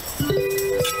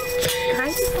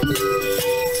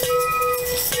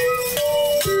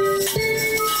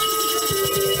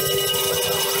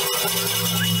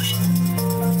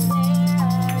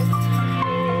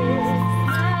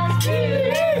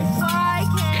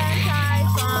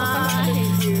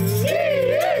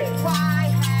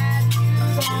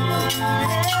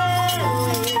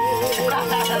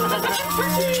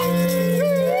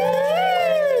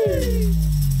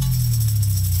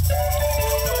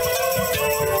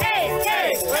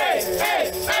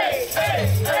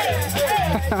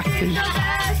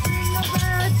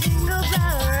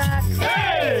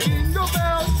 Jingle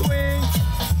bell swing.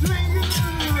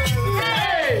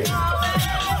 Hey!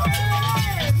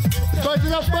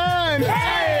 Bunches of fun.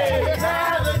 Hey!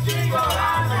 Now the jingle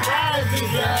has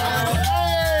begun.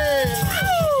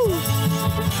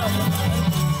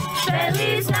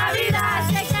 Feliz Navidad,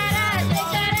 Feliz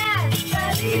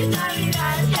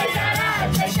Navidad,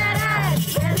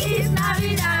 Feliz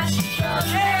Navidad,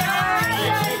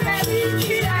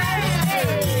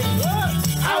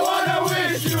 I wanna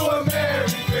wish you a Merry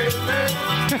Christmas.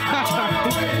 I wanna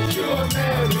wish you a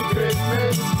Merry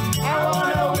Christmas. I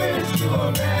wanna wish you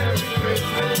a Merry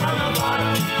Christmas from the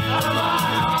bottom of my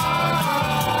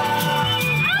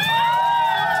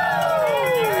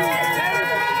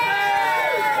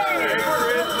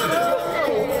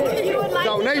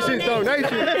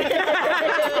Donations.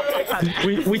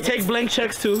 We take blank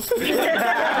checks too.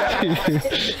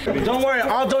 Don't worry,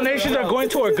 all donations are going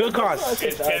to a good cause.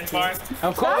 It's 10 mark.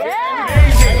 Of course.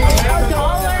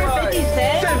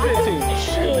 $1.50.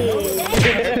 $10.15.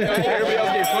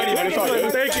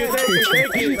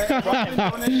 Thank you.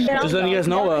 Just letting you guys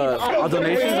know, all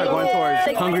donations are going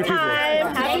towards hungry people.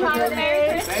 Happy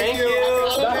holidays. Thank you.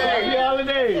 Happy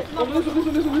holidays.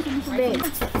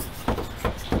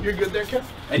 You're good there, Kev?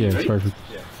 Yeah, it's perfect.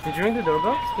 Did you ring the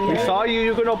doorbell? We saw you.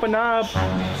 You can open up.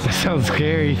 That sounds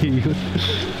scary.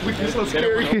 It's so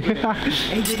scary.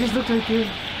 Hey, they just look like you.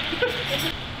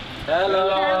 Hello.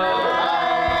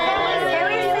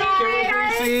 Can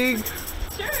we sing?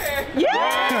 Sure. Yeah.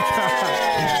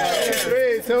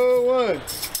 3, 2, 1.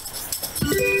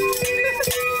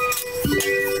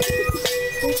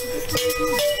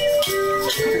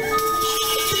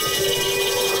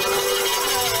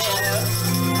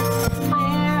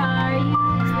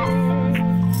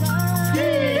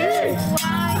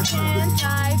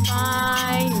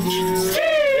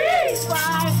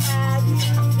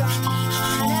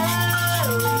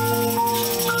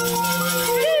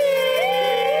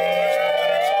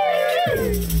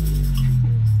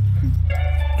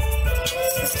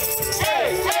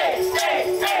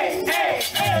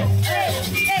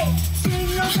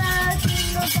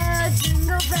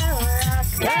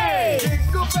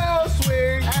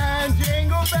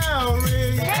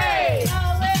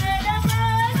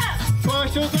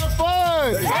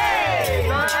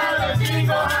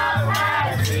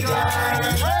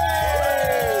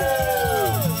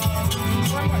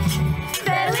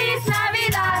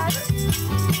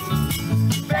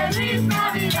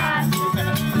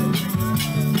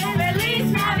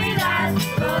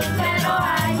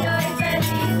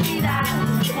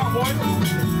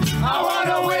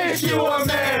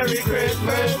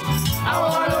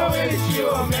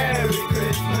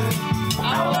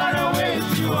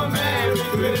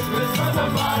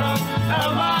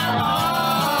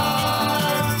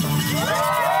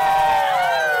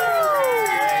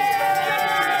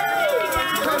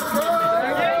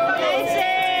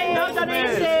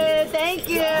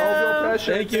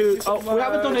 Thank you. Oh, we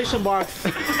have a donation box.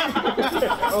 Okay.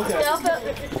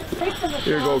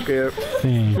 Here you go, kid.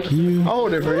 Thank you. I'll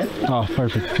hold it for you. Oh,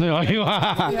 perfect.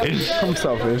 I'm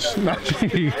selfish.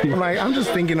 I'm like, I'm just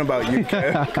thinking about you,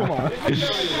 kid. Come on.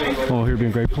 Oh, you're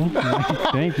being grateful.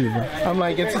 Thank you, bro. I'm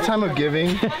like, it's a time of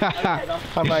giving.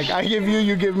 I'm like, I give you,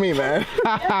 you give me, man.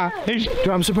 Dude,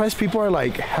 I'm surprised people are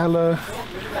like hella,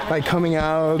 like coming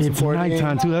out. It's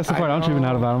nighttime too. That's the part I'm tripping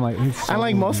out about. I'm like, and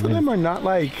like most of them are not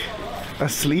like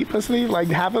asleep. Like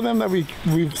half of them that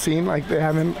we've seen, like they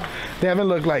haven't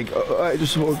looked like I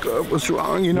just woke up. What's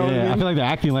wrong? You know? Yeah, what I mean? I feel like they're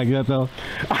acting like that though.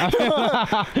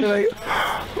 They're like,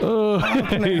 how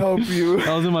can I help you?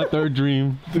 I was in my third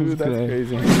dream. Dude, that's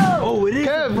crazy. Oh, it is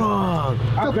a frog.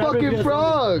 A fucking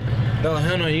frog. No,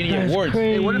 hell no, you need awards.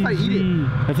 Hey, what if I eat it?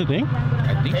 That's a thing?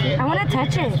 I think so. I want to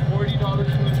touch it.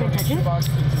 Should I touch it?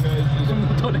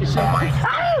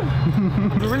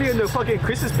 We're really in the fucking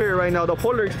Christmas spirit right now. The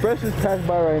Polar Express just passed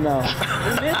by right now.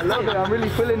 I love it. I'm really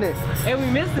feeling it. Hey, we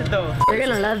missed it though. We're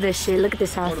gonna love this shit. Look at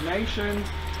this house. Automation.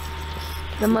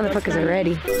 The motherfuckers are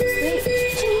ready.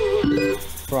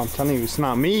 Bro, I'm telling you, it's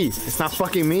not me. It's not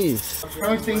fucking me. Can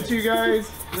I sing to you guys,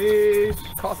 please?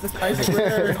 Cost us ice cream.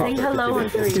 Sing hello in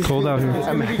 3. It's cold out here. It's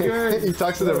gonna be good. He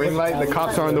talks to the ring light. The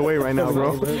cops are on the way right now,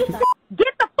 bro. Get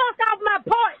the fuck off my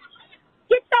porch!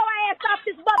 Get your ass off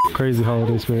this mother. Crazy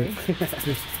holiday spirit.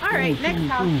 Alright, next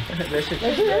house.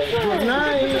 Good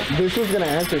night. This was gonna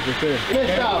answer for sure.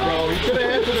 Good job, bro. You should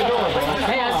have answered the door, bro.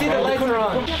 Hey, I see the lights are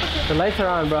on. The lights are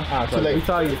on, bro. Ah, too late. We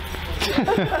saw you.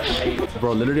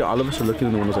 Bro, literally all of us are looking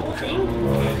in the windows like this.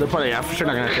 They're probably, yeah, for sure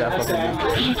not gonna answer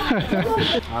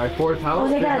that. All right, fourth house. Oh,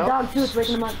 they got a dog too. It's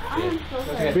waking them up.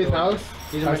 Fifth house.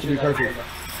 Has to be perfect.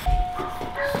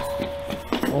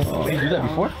 Oh, did you do that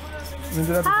before?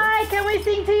 Hi, can we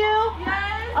sing to you?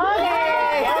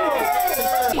 Yes.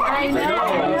 Okay. I know.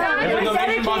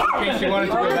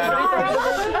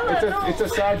 It's a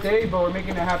sad day, but we're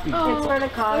making it happy. It's for the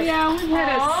cause. Yeah, we had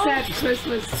a sad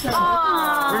Christmas. So. We're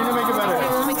gonna make it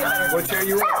better. What chair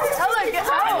you want? Oh,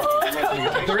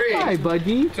 look. 3. Hi,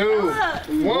 buddy. 2,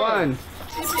 1.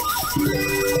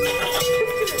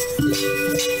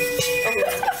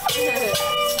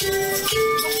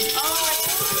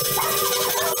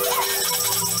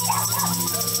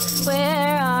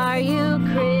 Where are you,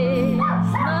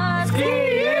 Christmas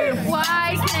Eve?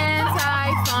 Why can't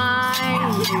I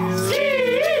find you?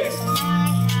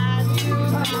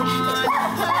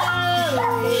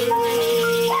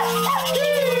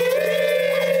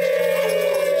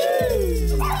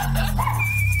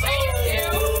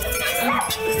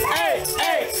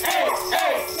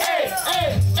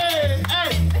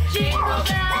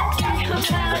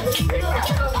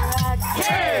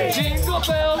 Hey! Jingle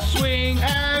bells swing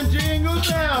and jingle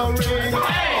bell ring.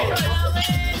 Hey!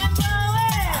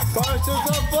 Bunches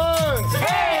of fun.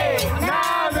 Hey,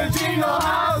 now the jingle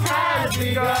house has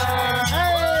begun.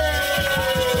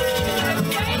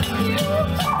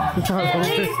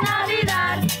 Feliz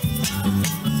Navidad.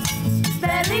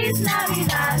 Feliz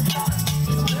Navidad.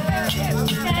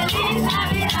 Feliz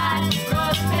Navidad.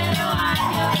 Prospero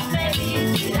año y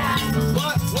felicidad.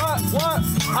 What?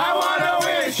 I wanna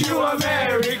wish you a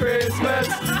Merry Christmas.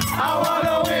 I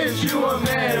wanna wish you a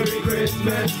Merry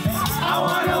Christmas. I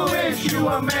wanna wish you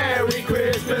a Merry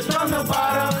Christmas from the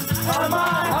bottom of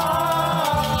my heart.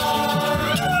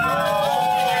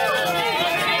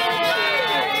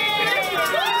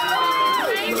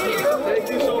 Thank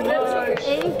you so much.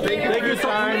 Thank you so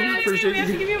much. Appreciate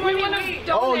you.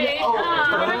 Oh, yeah.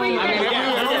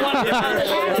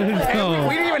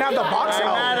 We didn't even have the box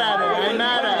out. I'm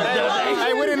mad at it.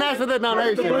 Hey, we didn't ask for the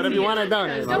donation, but if you want it done.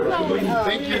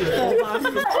 Thank you.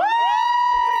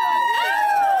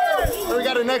 We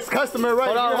got a next customer right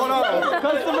here. Hold on.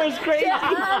 Customer's crazy.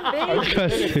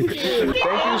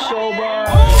 Thank you so much.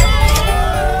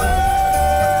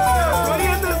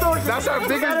 That's our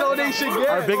biggest donation yet.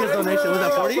 Our biggest donation was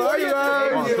that 40?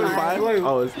 Oh, 35?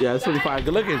 Oh, yeah, it's 35.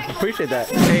 Good looking. Appreciate that.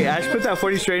 Hey, Ash put that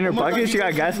 40 straight in her pocket. She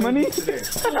got gas money. Oh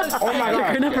my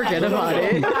God. You're gonna forget about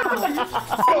it.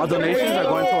 All donations are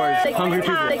going towards hungry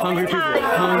people. Hungry people.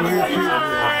 Hungry people.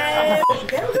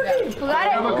 Who got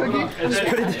it?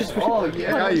 Oh,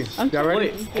 yeah. Got you. Y'all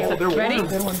ready? Ready?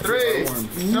 3,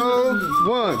 2,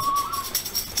 1.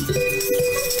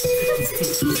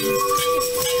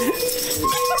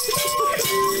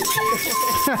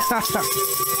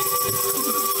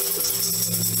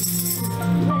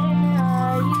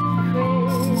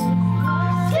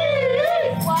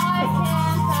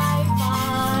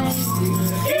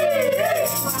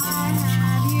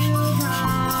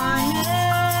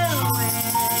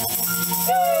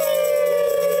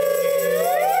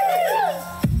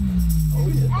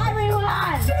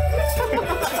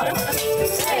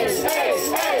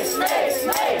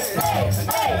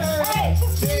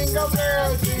 Jingle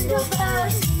bells, jingle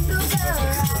bells, jingle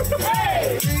bells.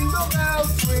 Hey, jingle bells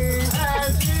swing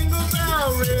and jingle bell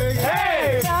ring.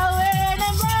 Hey, Blowing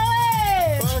and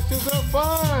blowing. Bunches of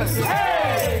fun.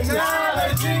 hey, now the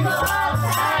jingle house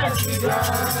has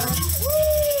begun.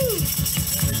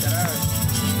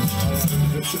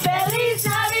 Feliz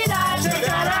Navidad.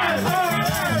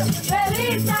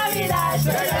 Feliz Navidad.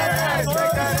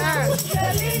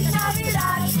 Feliz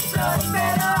Navidad.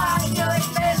 Prospero año y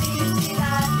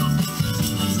felicidad.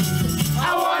 I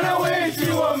wanna wish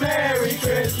you a Merry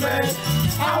Christmas.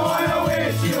 I wanna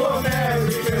wish you a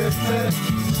Merry Christmas.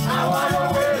 I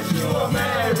wanna wish you a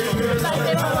Merry Christmas from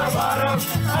the bottom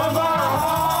of my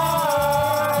heart.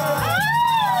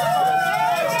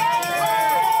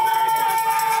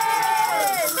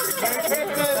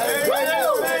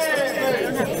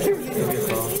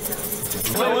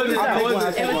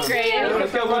 It was great. It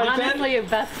was honestly a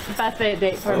best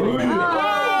date for me.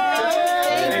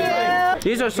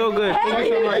 These are so good.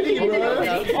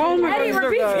 Oh my God,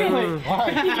 we're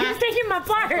You're taking my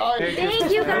part.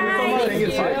 Thank you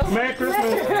guys. Merry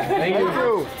Christmas. Thank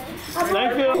you.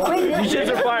 Thank you. You shits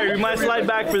are fire. We might slide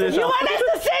back for this. You want us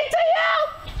to sing to you?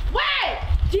 Wait.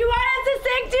 Do you want us to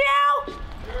sing to you?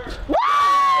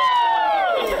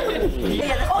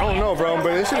 I don't know, bro,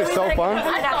 but this shit is so fun.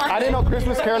 I didn't know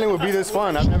Christmas caroling would be this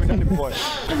fun. I've never done it before.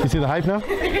 You see the hype now?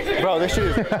 Bro, this shit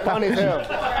is fun as hell.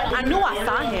 I knew I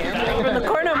saw him from the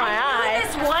corner of my eye.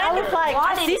 I was like,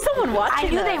 I see someone watching. I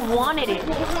knew they wanted it.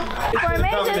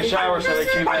 Formation. In the shower, so they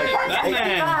came back.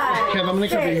 Kev, I'm gonna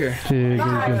come over here.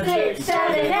 5, 6,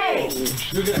 7, 8.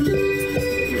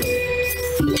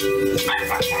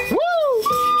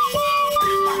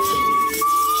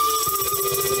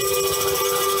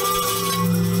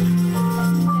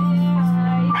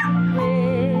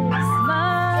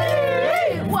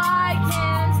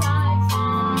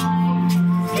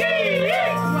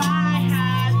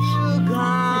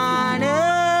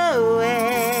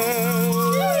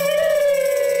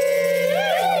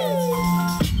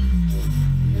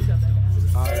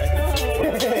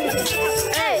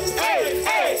 Hey, hey,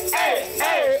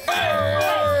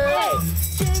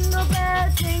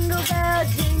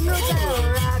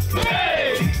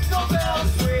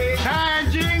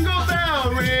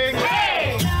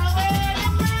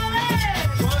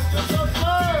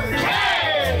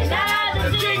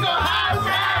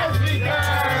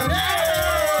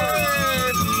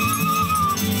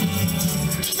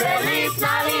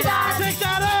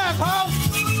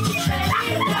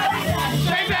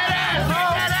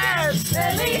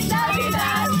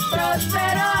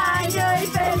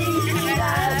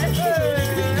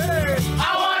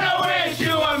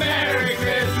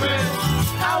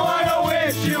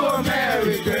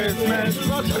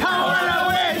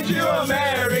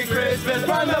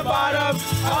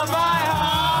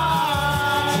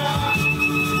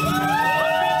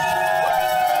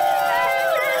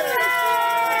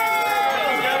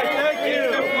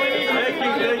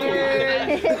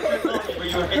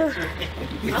 Good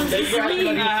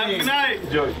night.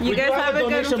 You guys have a good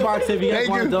donation box if you guys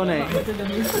want to donate.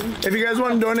 If you guys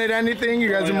want to donate anything, you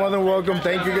guys are more than welcome.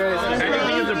 Thank you guys.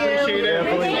 Anything is appreciated. I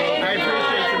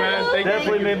appreciate you, man. Thank you.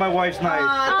 Definitely made my wife's night.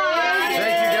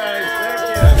 Thank you guys.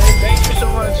 Thank you so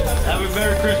much. Have a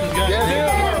Merry Christmas, guys.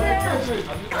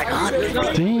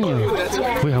 Damn.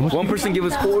 Wait, how much? One person give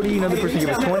us 40, another person give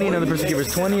us 20, another person give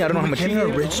us 20. I don't know how much. In a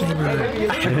rich neighborhood.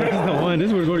 This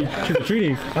is where we're going trick or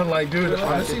treating. I'm like, dude,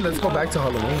 honestly, let's go back to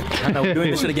Halloween. I know we're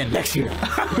doing this shit again next year. Shake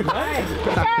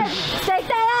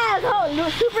that ass! Oh, no,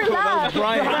 super loud.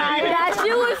 That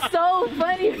shit was so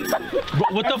funny.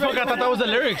 What the fuck? I thought that was the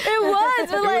lyrics. It was,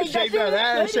 but like, Shake that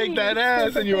ass, shake that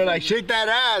ass, and you were like, shake that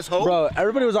ass, ho. Bro,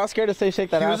 everybody was all scared to say shake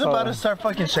that ass. He was about to start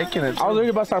fucking shaking it. I was really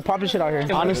about to start popping shit out here.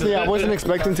 Honestly, I wasn't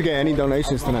expecting to get any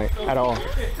donations tonight at all.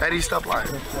 Eddie, stop lying.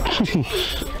 Thank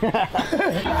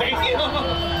you.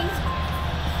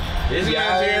 This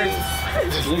guy's here.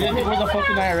 We're gonna hit with the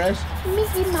fucking IRS.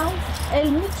 Mickey Mouse.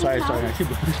 El Mickey Sorry, Mouse. sorry. I keep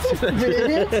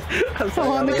I'm so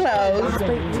on the clouds.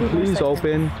 Please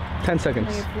open. 10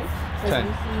 seconds. 10,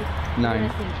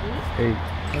 9, 8,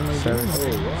 7,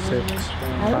 6,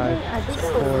 5,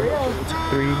 4,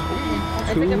 3,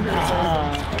 2, 2.5. I mean,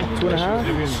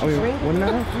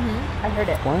 1.5. I heard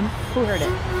it. 1. Who heard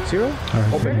it? 0.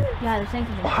 Open. Yeah, they're saying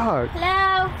something. Fuck.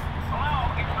 Hello?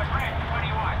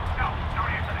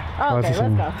 Okay,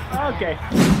 let's go. Okay.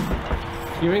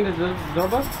 You ring the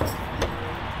doorbell?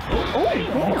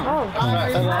 Oh,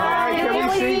 damn. Can we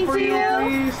sing for you,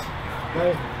 please?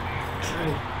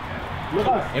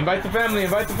 Invite the family,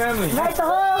 invite the family. Right the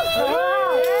whole.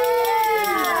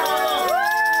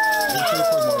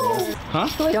 Huh?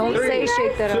 Don't say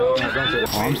shake that up. Oh,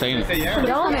 I'm saying it.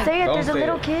 Don't say it. There's a say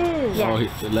little kid. Oh,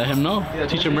 let him know.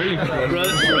 Teach him early.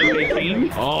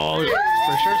 Oh,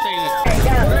 for sure saying it.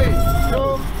 3,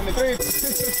 2, 3.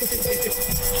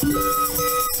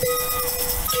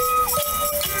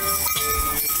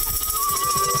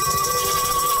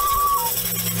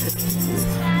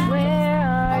 Where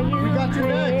are you? We got you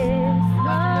next.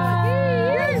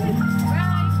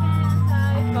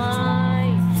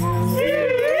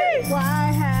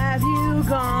 Why have you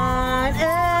gone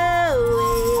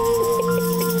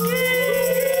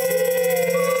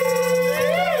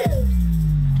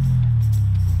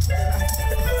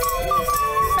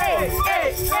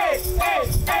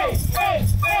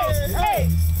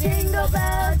Jingle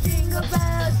bell, jingle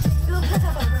bell, jingle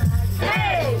bell.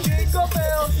 Hey! Jingle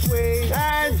bells swing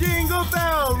and jingle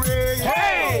bell ring.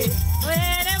 Hey!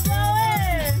 When I'm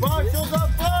going. Marshals are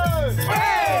fun.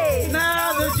 Hey!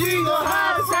 Now the jingle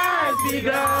house has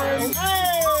begun.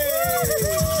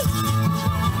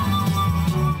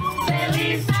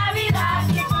 Feliz Navidad.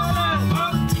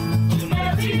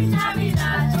 Feliz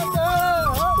Navidad.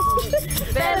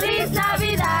 Feliz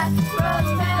Navidad.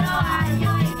 Prospero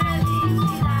año y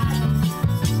felicidad.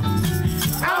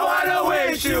 I wanna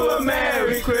wish you a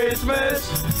Merry Christmas.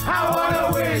 I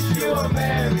wanna wish you a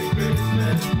Merry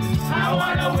Christmas. I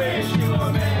wanna wish you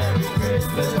a Merry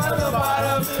Christmas from the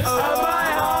bottom of my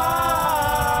heart.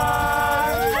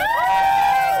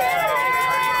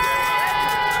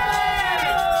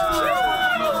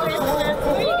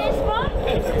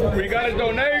 We got a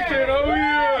donation, oh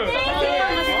yeah!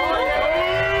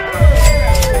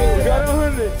 We got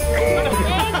 100.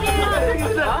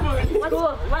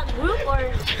 What group or?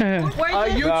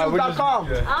 YouTube.com.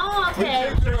 Oh,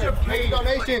 okay.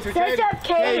 Donations. Search up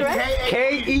KAED, right?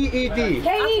 KEED.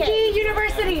 KAED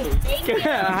University.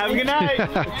 Have a good night.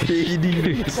 That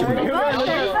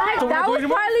was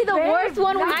probably the worst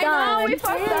one we've done. I know, we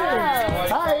fucked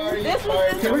up. This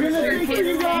was We're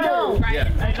gonna no.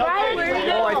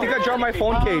 Oh, I think I dropped my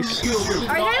phone case.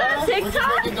 Are you guys on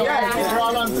TikTok? Yeah, we're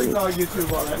all on TikTok,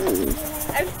 YouTube already.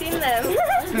 I've seen them.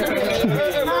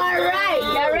 All right,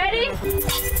 y'all ready?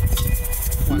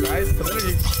 Come on, guys.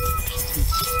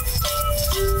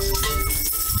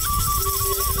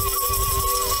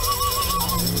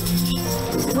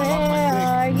 Where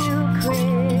are you,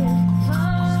 Christmas?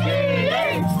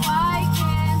 Why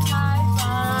can't I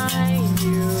find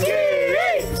you?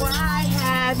 Why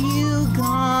have you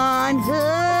gone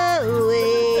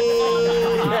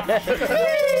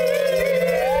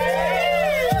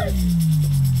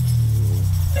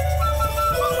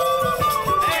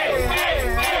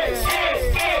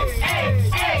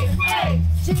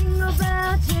Jingle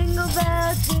bell, jingle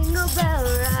bell, jingle bell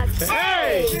rock.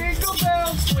 Hey! Jingle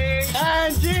bell swing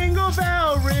and jingle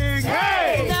bell ring.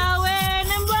 Hey! Snowing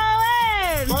and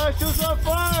blowing. Marshals are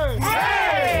fun.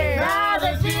 Hey! Now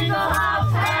the jingle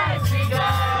hop has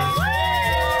begun.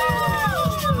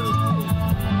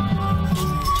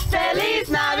 Feliz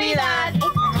Navidad.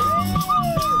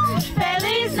 Feliz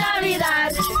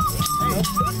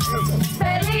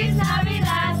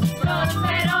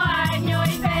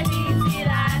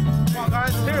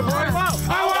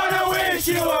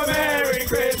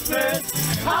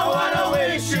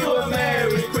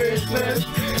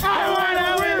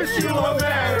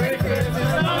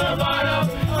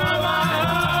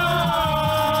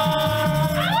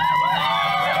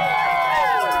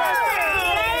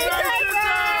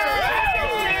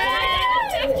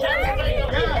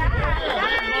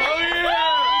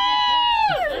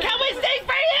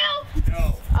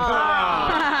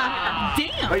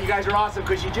guys are awesome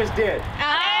because you just did.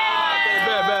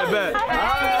 Bet.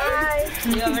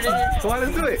 So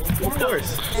let's do it. Of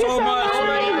course. So much. Oh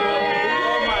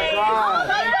my God.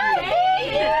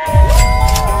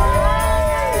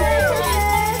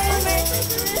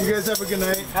 You guys have a good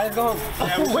night. How'd it go?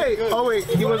 Wait,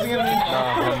 he wasn't gonna. No.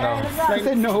 I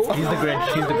said no. He's the Grinch.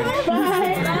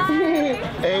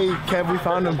 Hey, Kev, we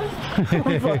found him.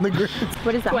 We found the Grinch.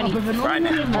 What is that? 20. Right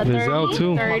now. There's out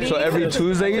too. 30. So every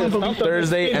Tuesday,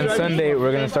 Thursday, and Sunday,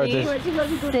 we're gonna start this.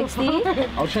 60.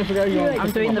 I was trying to figure out you.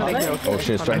 I'm doing the big note. Oh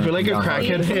shit! I feel like a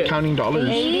crackhead counting dollars.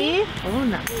 80. Oh,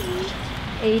 no.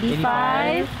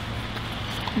 85.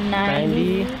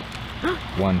 90.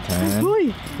 110.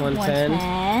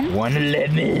 110.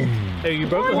 111. Hey, you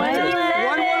broke the 111.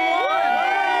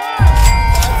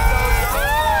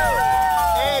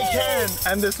 Hey, Ken,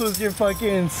 and this was your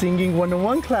fucking singing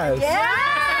 101 class. Yeah!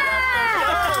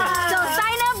 So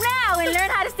sign up now and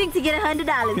learn how to sing to get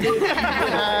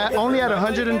 $100. Only at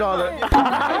 $100.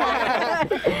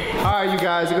 All right, you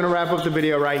guys, we're gonna wrap up the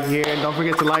video right here. And don't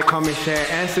forget to like, comment, share,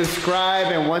 and subscribe.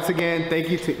 And once again, thank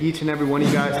you to each and every one of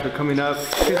you guys for coming up.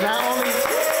 Because not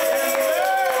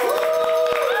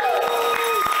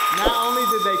only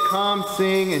did they come,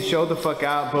 sing, and show the fuck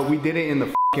out, but we did it in the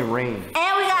fucking rain.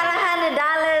 And we got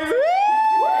 $100. Woo!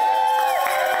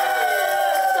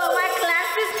 So my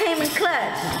classes came in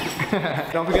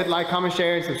clutch. Don't forget to like, comment,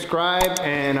 share, and subscribe.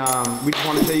 And we just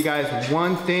want to tell you guys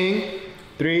one thing.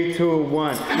 3, 2,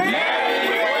 1.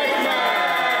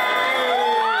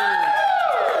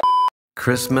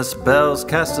 Christmas bells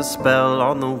cast a spell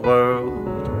on the world,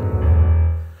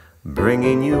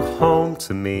 bringing you home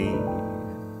to me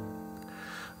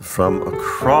from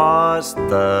across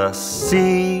the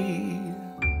sea.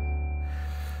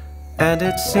 And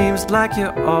it seems like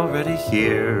you're already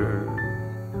here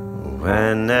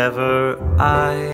whenever I